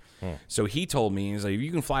afterward. So he told me, he's like,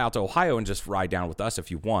 you can fly out to Ohio and just ride down with us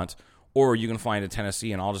if you want, or you can fly into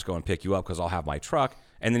Tennessee and I'll just go and pick you up because I'll have my truck.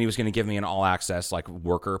 And then he was going to give me an all-access like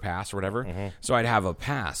worker pass or whatever, so I'd have a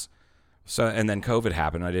pass. So and then COVID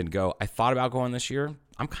happened, and I didn't go. I thought about going this year.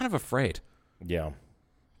 I'm kind of afraid Yeah.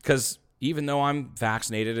 because even though I'm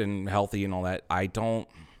vaccinated and healthy and all that, I don't.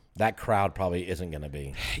 That crowd probably isn't going to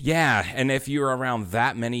be. Yeah, and if you're around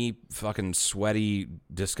that many fucking sweaty,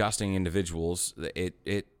 disgusting individuals,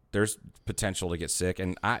 there's potential to get sick.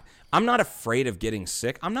 And I'm not afraid of getting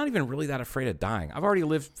sick. I'm not even really that afraid of dying. I've already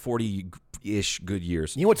lived 40-ish good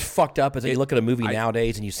years. You know what's fucked up is that you look at a movie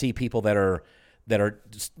nowadays and you see people that are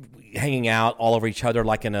just hanging out all over each other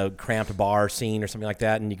like in a cramped bar scene or something like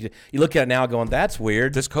that, and you look at it now going, that's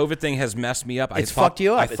weird. This COVID thing has messed me up. It's fucked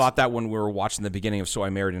you up. I thought that when we were watching the beginning of So I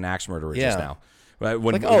Married an Axe Murderer just now. Right,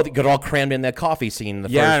 when, Like, they got all crammed in that coffee scene in the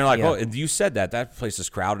yeah, first. and like, oh, you said that place is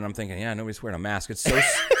crowded, and I'm thinking, yeah, nobody's wearing a mask. It's so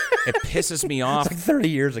it pisses me off. It's like 30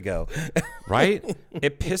 years ago. Right?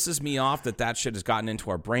 It pisses me off that shit has gotten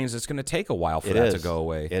into our brains. It's going to take a while for that to go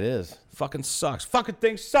away. It is. Fucking sucks. Fucking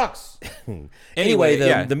thing sucks. Anyway,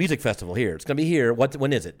 yeah. the music festival here. It's going to be here.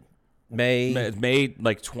 When is it? May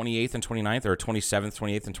like 28th and 29th or 27th,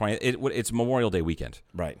 28th and 20th. It's Memorial Day weekend.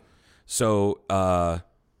 Right. So,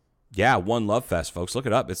 yeah, One Love Fest, folks. Look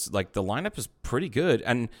it up. It's like the lineup is pretty good.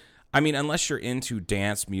 And I mean, unless you're into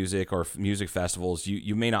dance music or music festivals,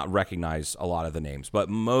 you may not recognize a lot of the names, but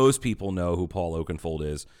most people know who Paul Oakenfold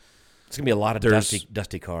is. It's gonna be a lot of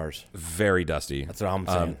dusty cars. Very dusty. That's what I'm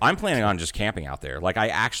saying. I'm planning on just camping out there. Like I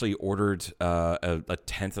actually ordered a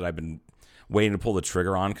tent that I've been waiting to pull the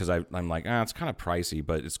trigger on because I'm like, it's kind of pricey,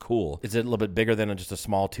 but it's cool. Is it a little bit bigger than just a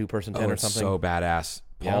small 2-person tent or It's something? so badass,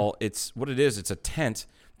 Paul. It's what it is. It's a tent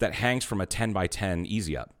that hangs from a 10x10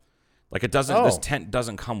 Easy Up. Like it doesn't. This tent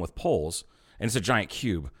doesn't come with poles, and it's a giant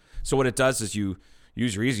cube. So what it does is you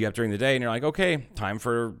use your Easy Up during the day, and you're like, okay, time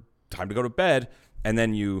to go to bed, and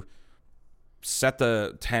then you set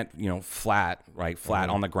the tent, flat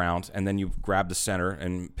on the ground, and then you grab the center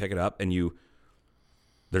and pick it up, and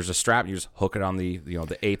there's a strap. You just hook it on the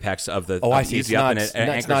the apex of the I see. Easy Up, and it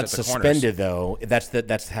anchors it's not at the suspended corners. though.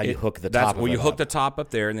 That's how you hook the top. Well, you hook the top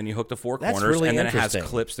up there, and then you hook the four That's corners, really and then it has interesting.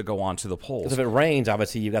 clips to go onto the poles. Because if it rains,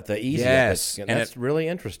 obviously you got the easy. Yes, and and that's really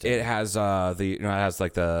interesting. It has it has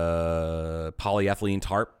like the polyethylene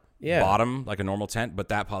tarp bottom, like a normal tent, but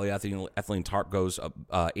that polyethylene tarp goes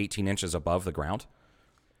 18 inches above the ground.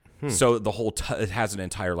 So the whole it has an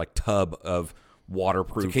entire like tub of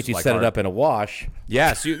waterproof. in case you set it up in a wash.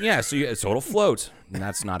 So it'll float. And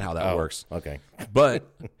that's not how that works. Okay. But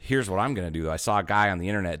here's what I'm going to do. I saw a guy on the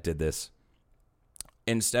internet did this.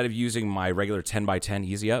 Instead of using my regular 10x10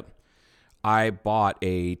 Easy Up, I bought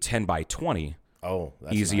a 10x20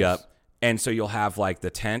 That's Easy nice. Up. And so you'll have like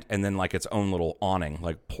the tent and then like its own little awning,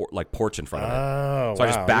 like porch in front of it. Oh, so I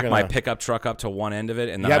just wow. back You're my gonna- pickup truck up to one end of it,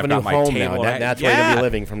 and then You have I've a got new my home table. now. That's where you're gonna be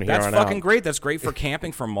living from here That's on fucking out. great. That's great for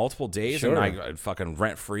camping for multiple days, Sure. and I fucking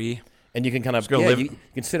rent free. And you can kind of go live- you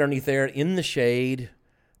can sit underneath there in the shade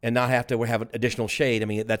and not have to have additional shade. I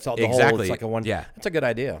mean, that's all the whole. Exactly. It's like a one. Yeah. That's a good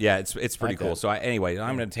idea. Yeah, it's pretty like cool. that. So anyway,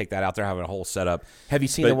 I'm going to take that out there, having a whole setup. Have you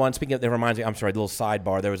seen the one? Speaking of, that reminds me. I'm sorry, a little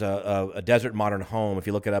sidebar. There was a desert modern home. If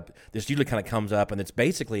you look it up, this usually kind of comes up, and it's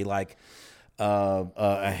basically like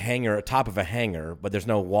a hangar, top of a hangar, but there's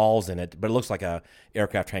no walls in it. But it looks like a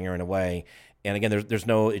aircraft hangar in a way. And again, there's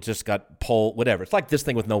no. It just got pole, whatever. It's like this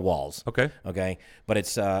thing with no walls. Okay. But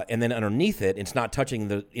it's and then underneath it, it's not touching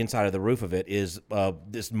the inside of the roof of it. Is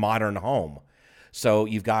this modern home? So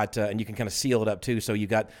you've got, and you can kind of seal it up too. So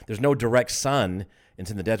there's no direct sun.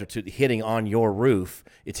 It's in the desert hitting on your roof.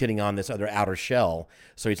 It's hitting on this other outer shell.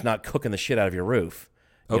 So it's not cooking the shit out of your roof.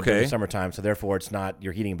 During Okay. the summertime. So therefore, it's not,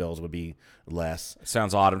 your heating bills would be less.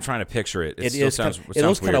 Sounds odd. I'm trying to picture it. It still is. sounds. It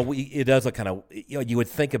looks weird. kind of. It does look kind of. You would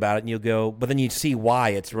think about it and you go, but then you see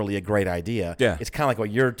why it's really a great idea. Yeah. It's kind of like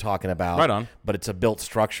what you're talking about. Right on. But it's a built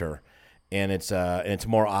structure, and it's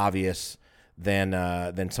more obvious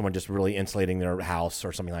than someone just really insulating their house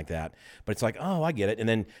or something like that. But it's like, oh, I get it. And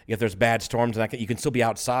then if there's bad storms, and you can still be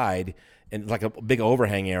outside and like a big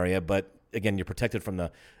overhang area, but again, you're protected from the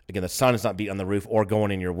sun is not beating on the roof or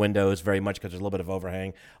going in your windows very much because there's a little bit of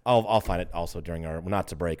overhang. I'll find it also during our, not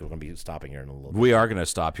to break, we're going to be stopping here in a little bit. We are going to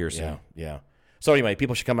stop here soon. Yeah. So anyway,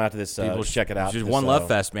 people should come out to this, check it out. Just This, One Love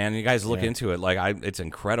Fest, man. You guys look into it. Like it's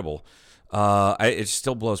incredible. It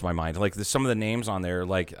still blows my mind. Like some of the names on there.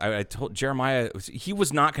 Like I told Jeremiah, he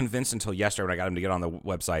was not convinced until yesterday when I got him to get on the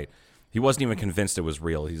website. He wasn't even convinced it was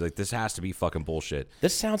real. He's like, this has to be fucking bullshit.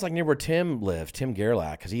 This sounds like near where Tim lived, Tim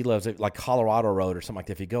Gerlach, because he lives at like Colorado Road or something like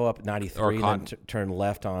that. If you go up 93 and then turn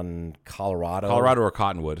left on Colorado. Colorado or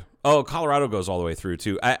Cottonwood. Oh, Colorado goes all the way through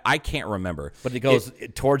too. I can't remember. But it goes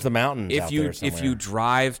towards the mountains out there somewhere. If you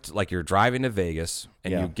drive, like you're driving to Vegas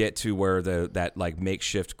and Yeah. you get to where that like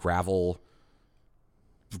makeshift gravel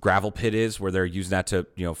pit is, where they're using that to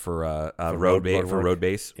for road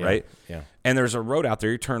base, Yeah, right? yeah. And there's a road out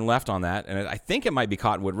there. You turn left on that, and I think it might be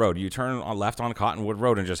Cottonwood Road. You turn left on Cottonwood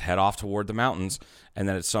Road and just head off toward the mountains, and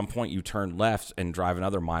then at some point you turn left and drive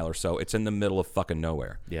another mile or so. It's in the middle of fucking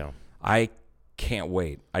nowhere. Yeah. I can't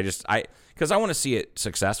wait. Because I want to see it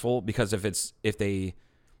successful. Because it's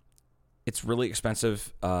really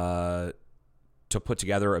expensive to put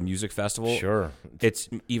together a music festival. Sure. It's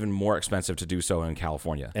even more expensive to do so in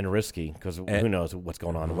California. And risky, because who knows what's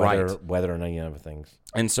going on, Right. weather and any other things.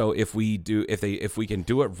 And so if we can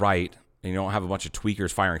do it right, and you don't have a bunch of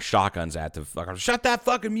tweakers firing shotguns at the fucking, shut that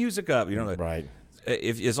fucking music up, Right.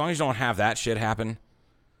 As long as you don't have that shit happen,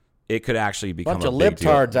 it could actually become Bunch a of big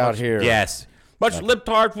deal. libtards out here. Yes. Bunch of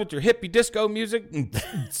libtards with your hippie disco music.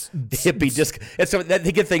 Hippie disc. And so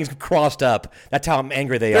they get things crossed up. That's how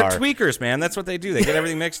angry they They're are. tweakers, man. That's what they do. They get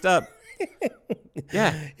everything mixed up.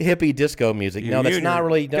 hippie disco music. No, that's not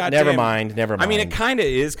really. Never mind. I mean, it kind of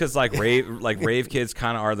is because rave kids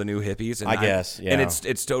kind of are the new hippies. And I guess, yeah. And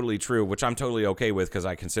it's totally true, which I'm totally okay with because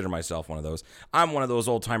I consider myself one of those. I'm one of those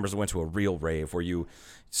old timers that went to a real rave where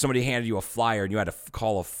somebody handed you a flyer and you had to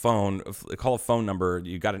call a phone number.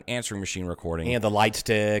 You got an answering machine recording. And the light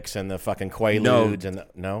sticks and the fucking Quaaludes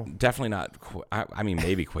no, definitely not. I mean,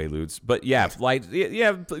 maybe Quaaludes, but yeah,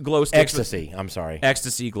 glow sticks. Ecstasy. I'm sorry.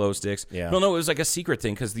 Ecstasy, glow sticks. Yeah. No, it was like a secret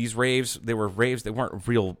thing because these raves, they weren't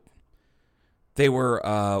real. They were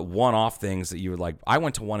one-off things that you would like. I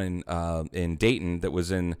went to one in Dayton that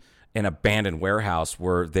was in an abandoned warehouse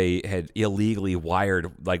where they had illegally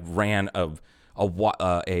ran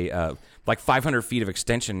like 500 feet of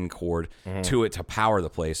extension cord to it to power the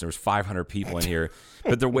place. There was 500 people in here,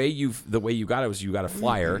 but the way you got it was you got a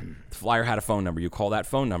flyer. The flyer had a phone number. You call that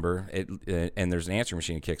phone number, and there's an answering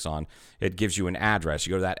machine that kicks on. It gives you an address.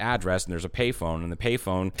 You go to that address, and there's a payphone. And the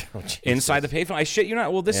payphone inside the payphone, I shit you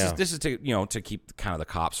not. Well, this is to keep kind of the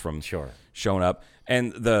cops from showing up.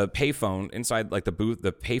 And the payphone inside, like the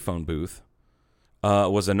payphone booth,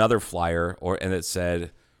 was another flyer, and it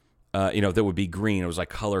said. That would be green. It was like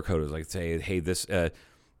color coded. It was like, say, hey, this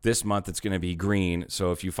month it's going to be green.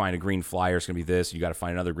 So if you find a green flyer, it's going to be this. You got to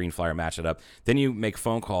find another green flyer, match it up. Then you make a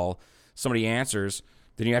phone call. Somebody answers.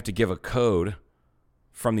 Then you have to give a code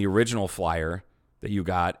from the original flyer that you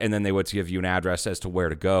got, and then they would give you an address as to where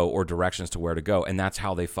to go or directions to where to go. And that's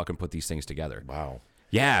how they fucking put these things together. Wow.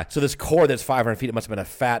 Yeah. So this cord that's 500 feet, it must have been a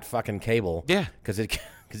fat fucking cable. Yeah. Because you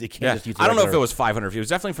can't just use I don't know if it was 500 feet. It was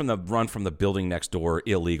definitely from the run from the building next door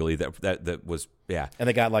illegally. That was, yeah. And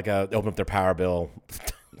they got opened up their power bill.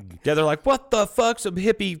 Yeah, they're like, what the fuck's a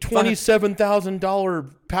hippie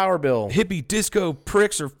 $27,000 power bill? Hippie disco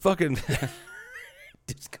pricks or fucking hippie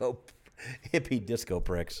disco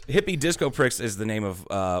pricks. Hippie disco pricks is the name of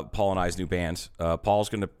Paul and I's new band. Paul's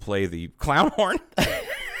going to play the clown horn.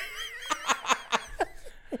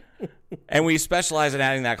 And we specialize in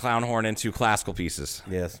adding that clown horn into classical pieces.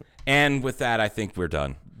 Yes. And with that, I think we're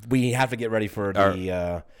done. We have to get ready for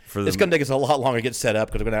the... it's going to take us a lot longer to get set up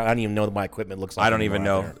because I don't even know what my equipment looks like. I don't even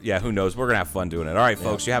know. Yeah, who knows? We're going to have fun doing it. All right,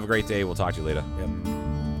 folks, you have a great day. We'll talk to you later. Yep.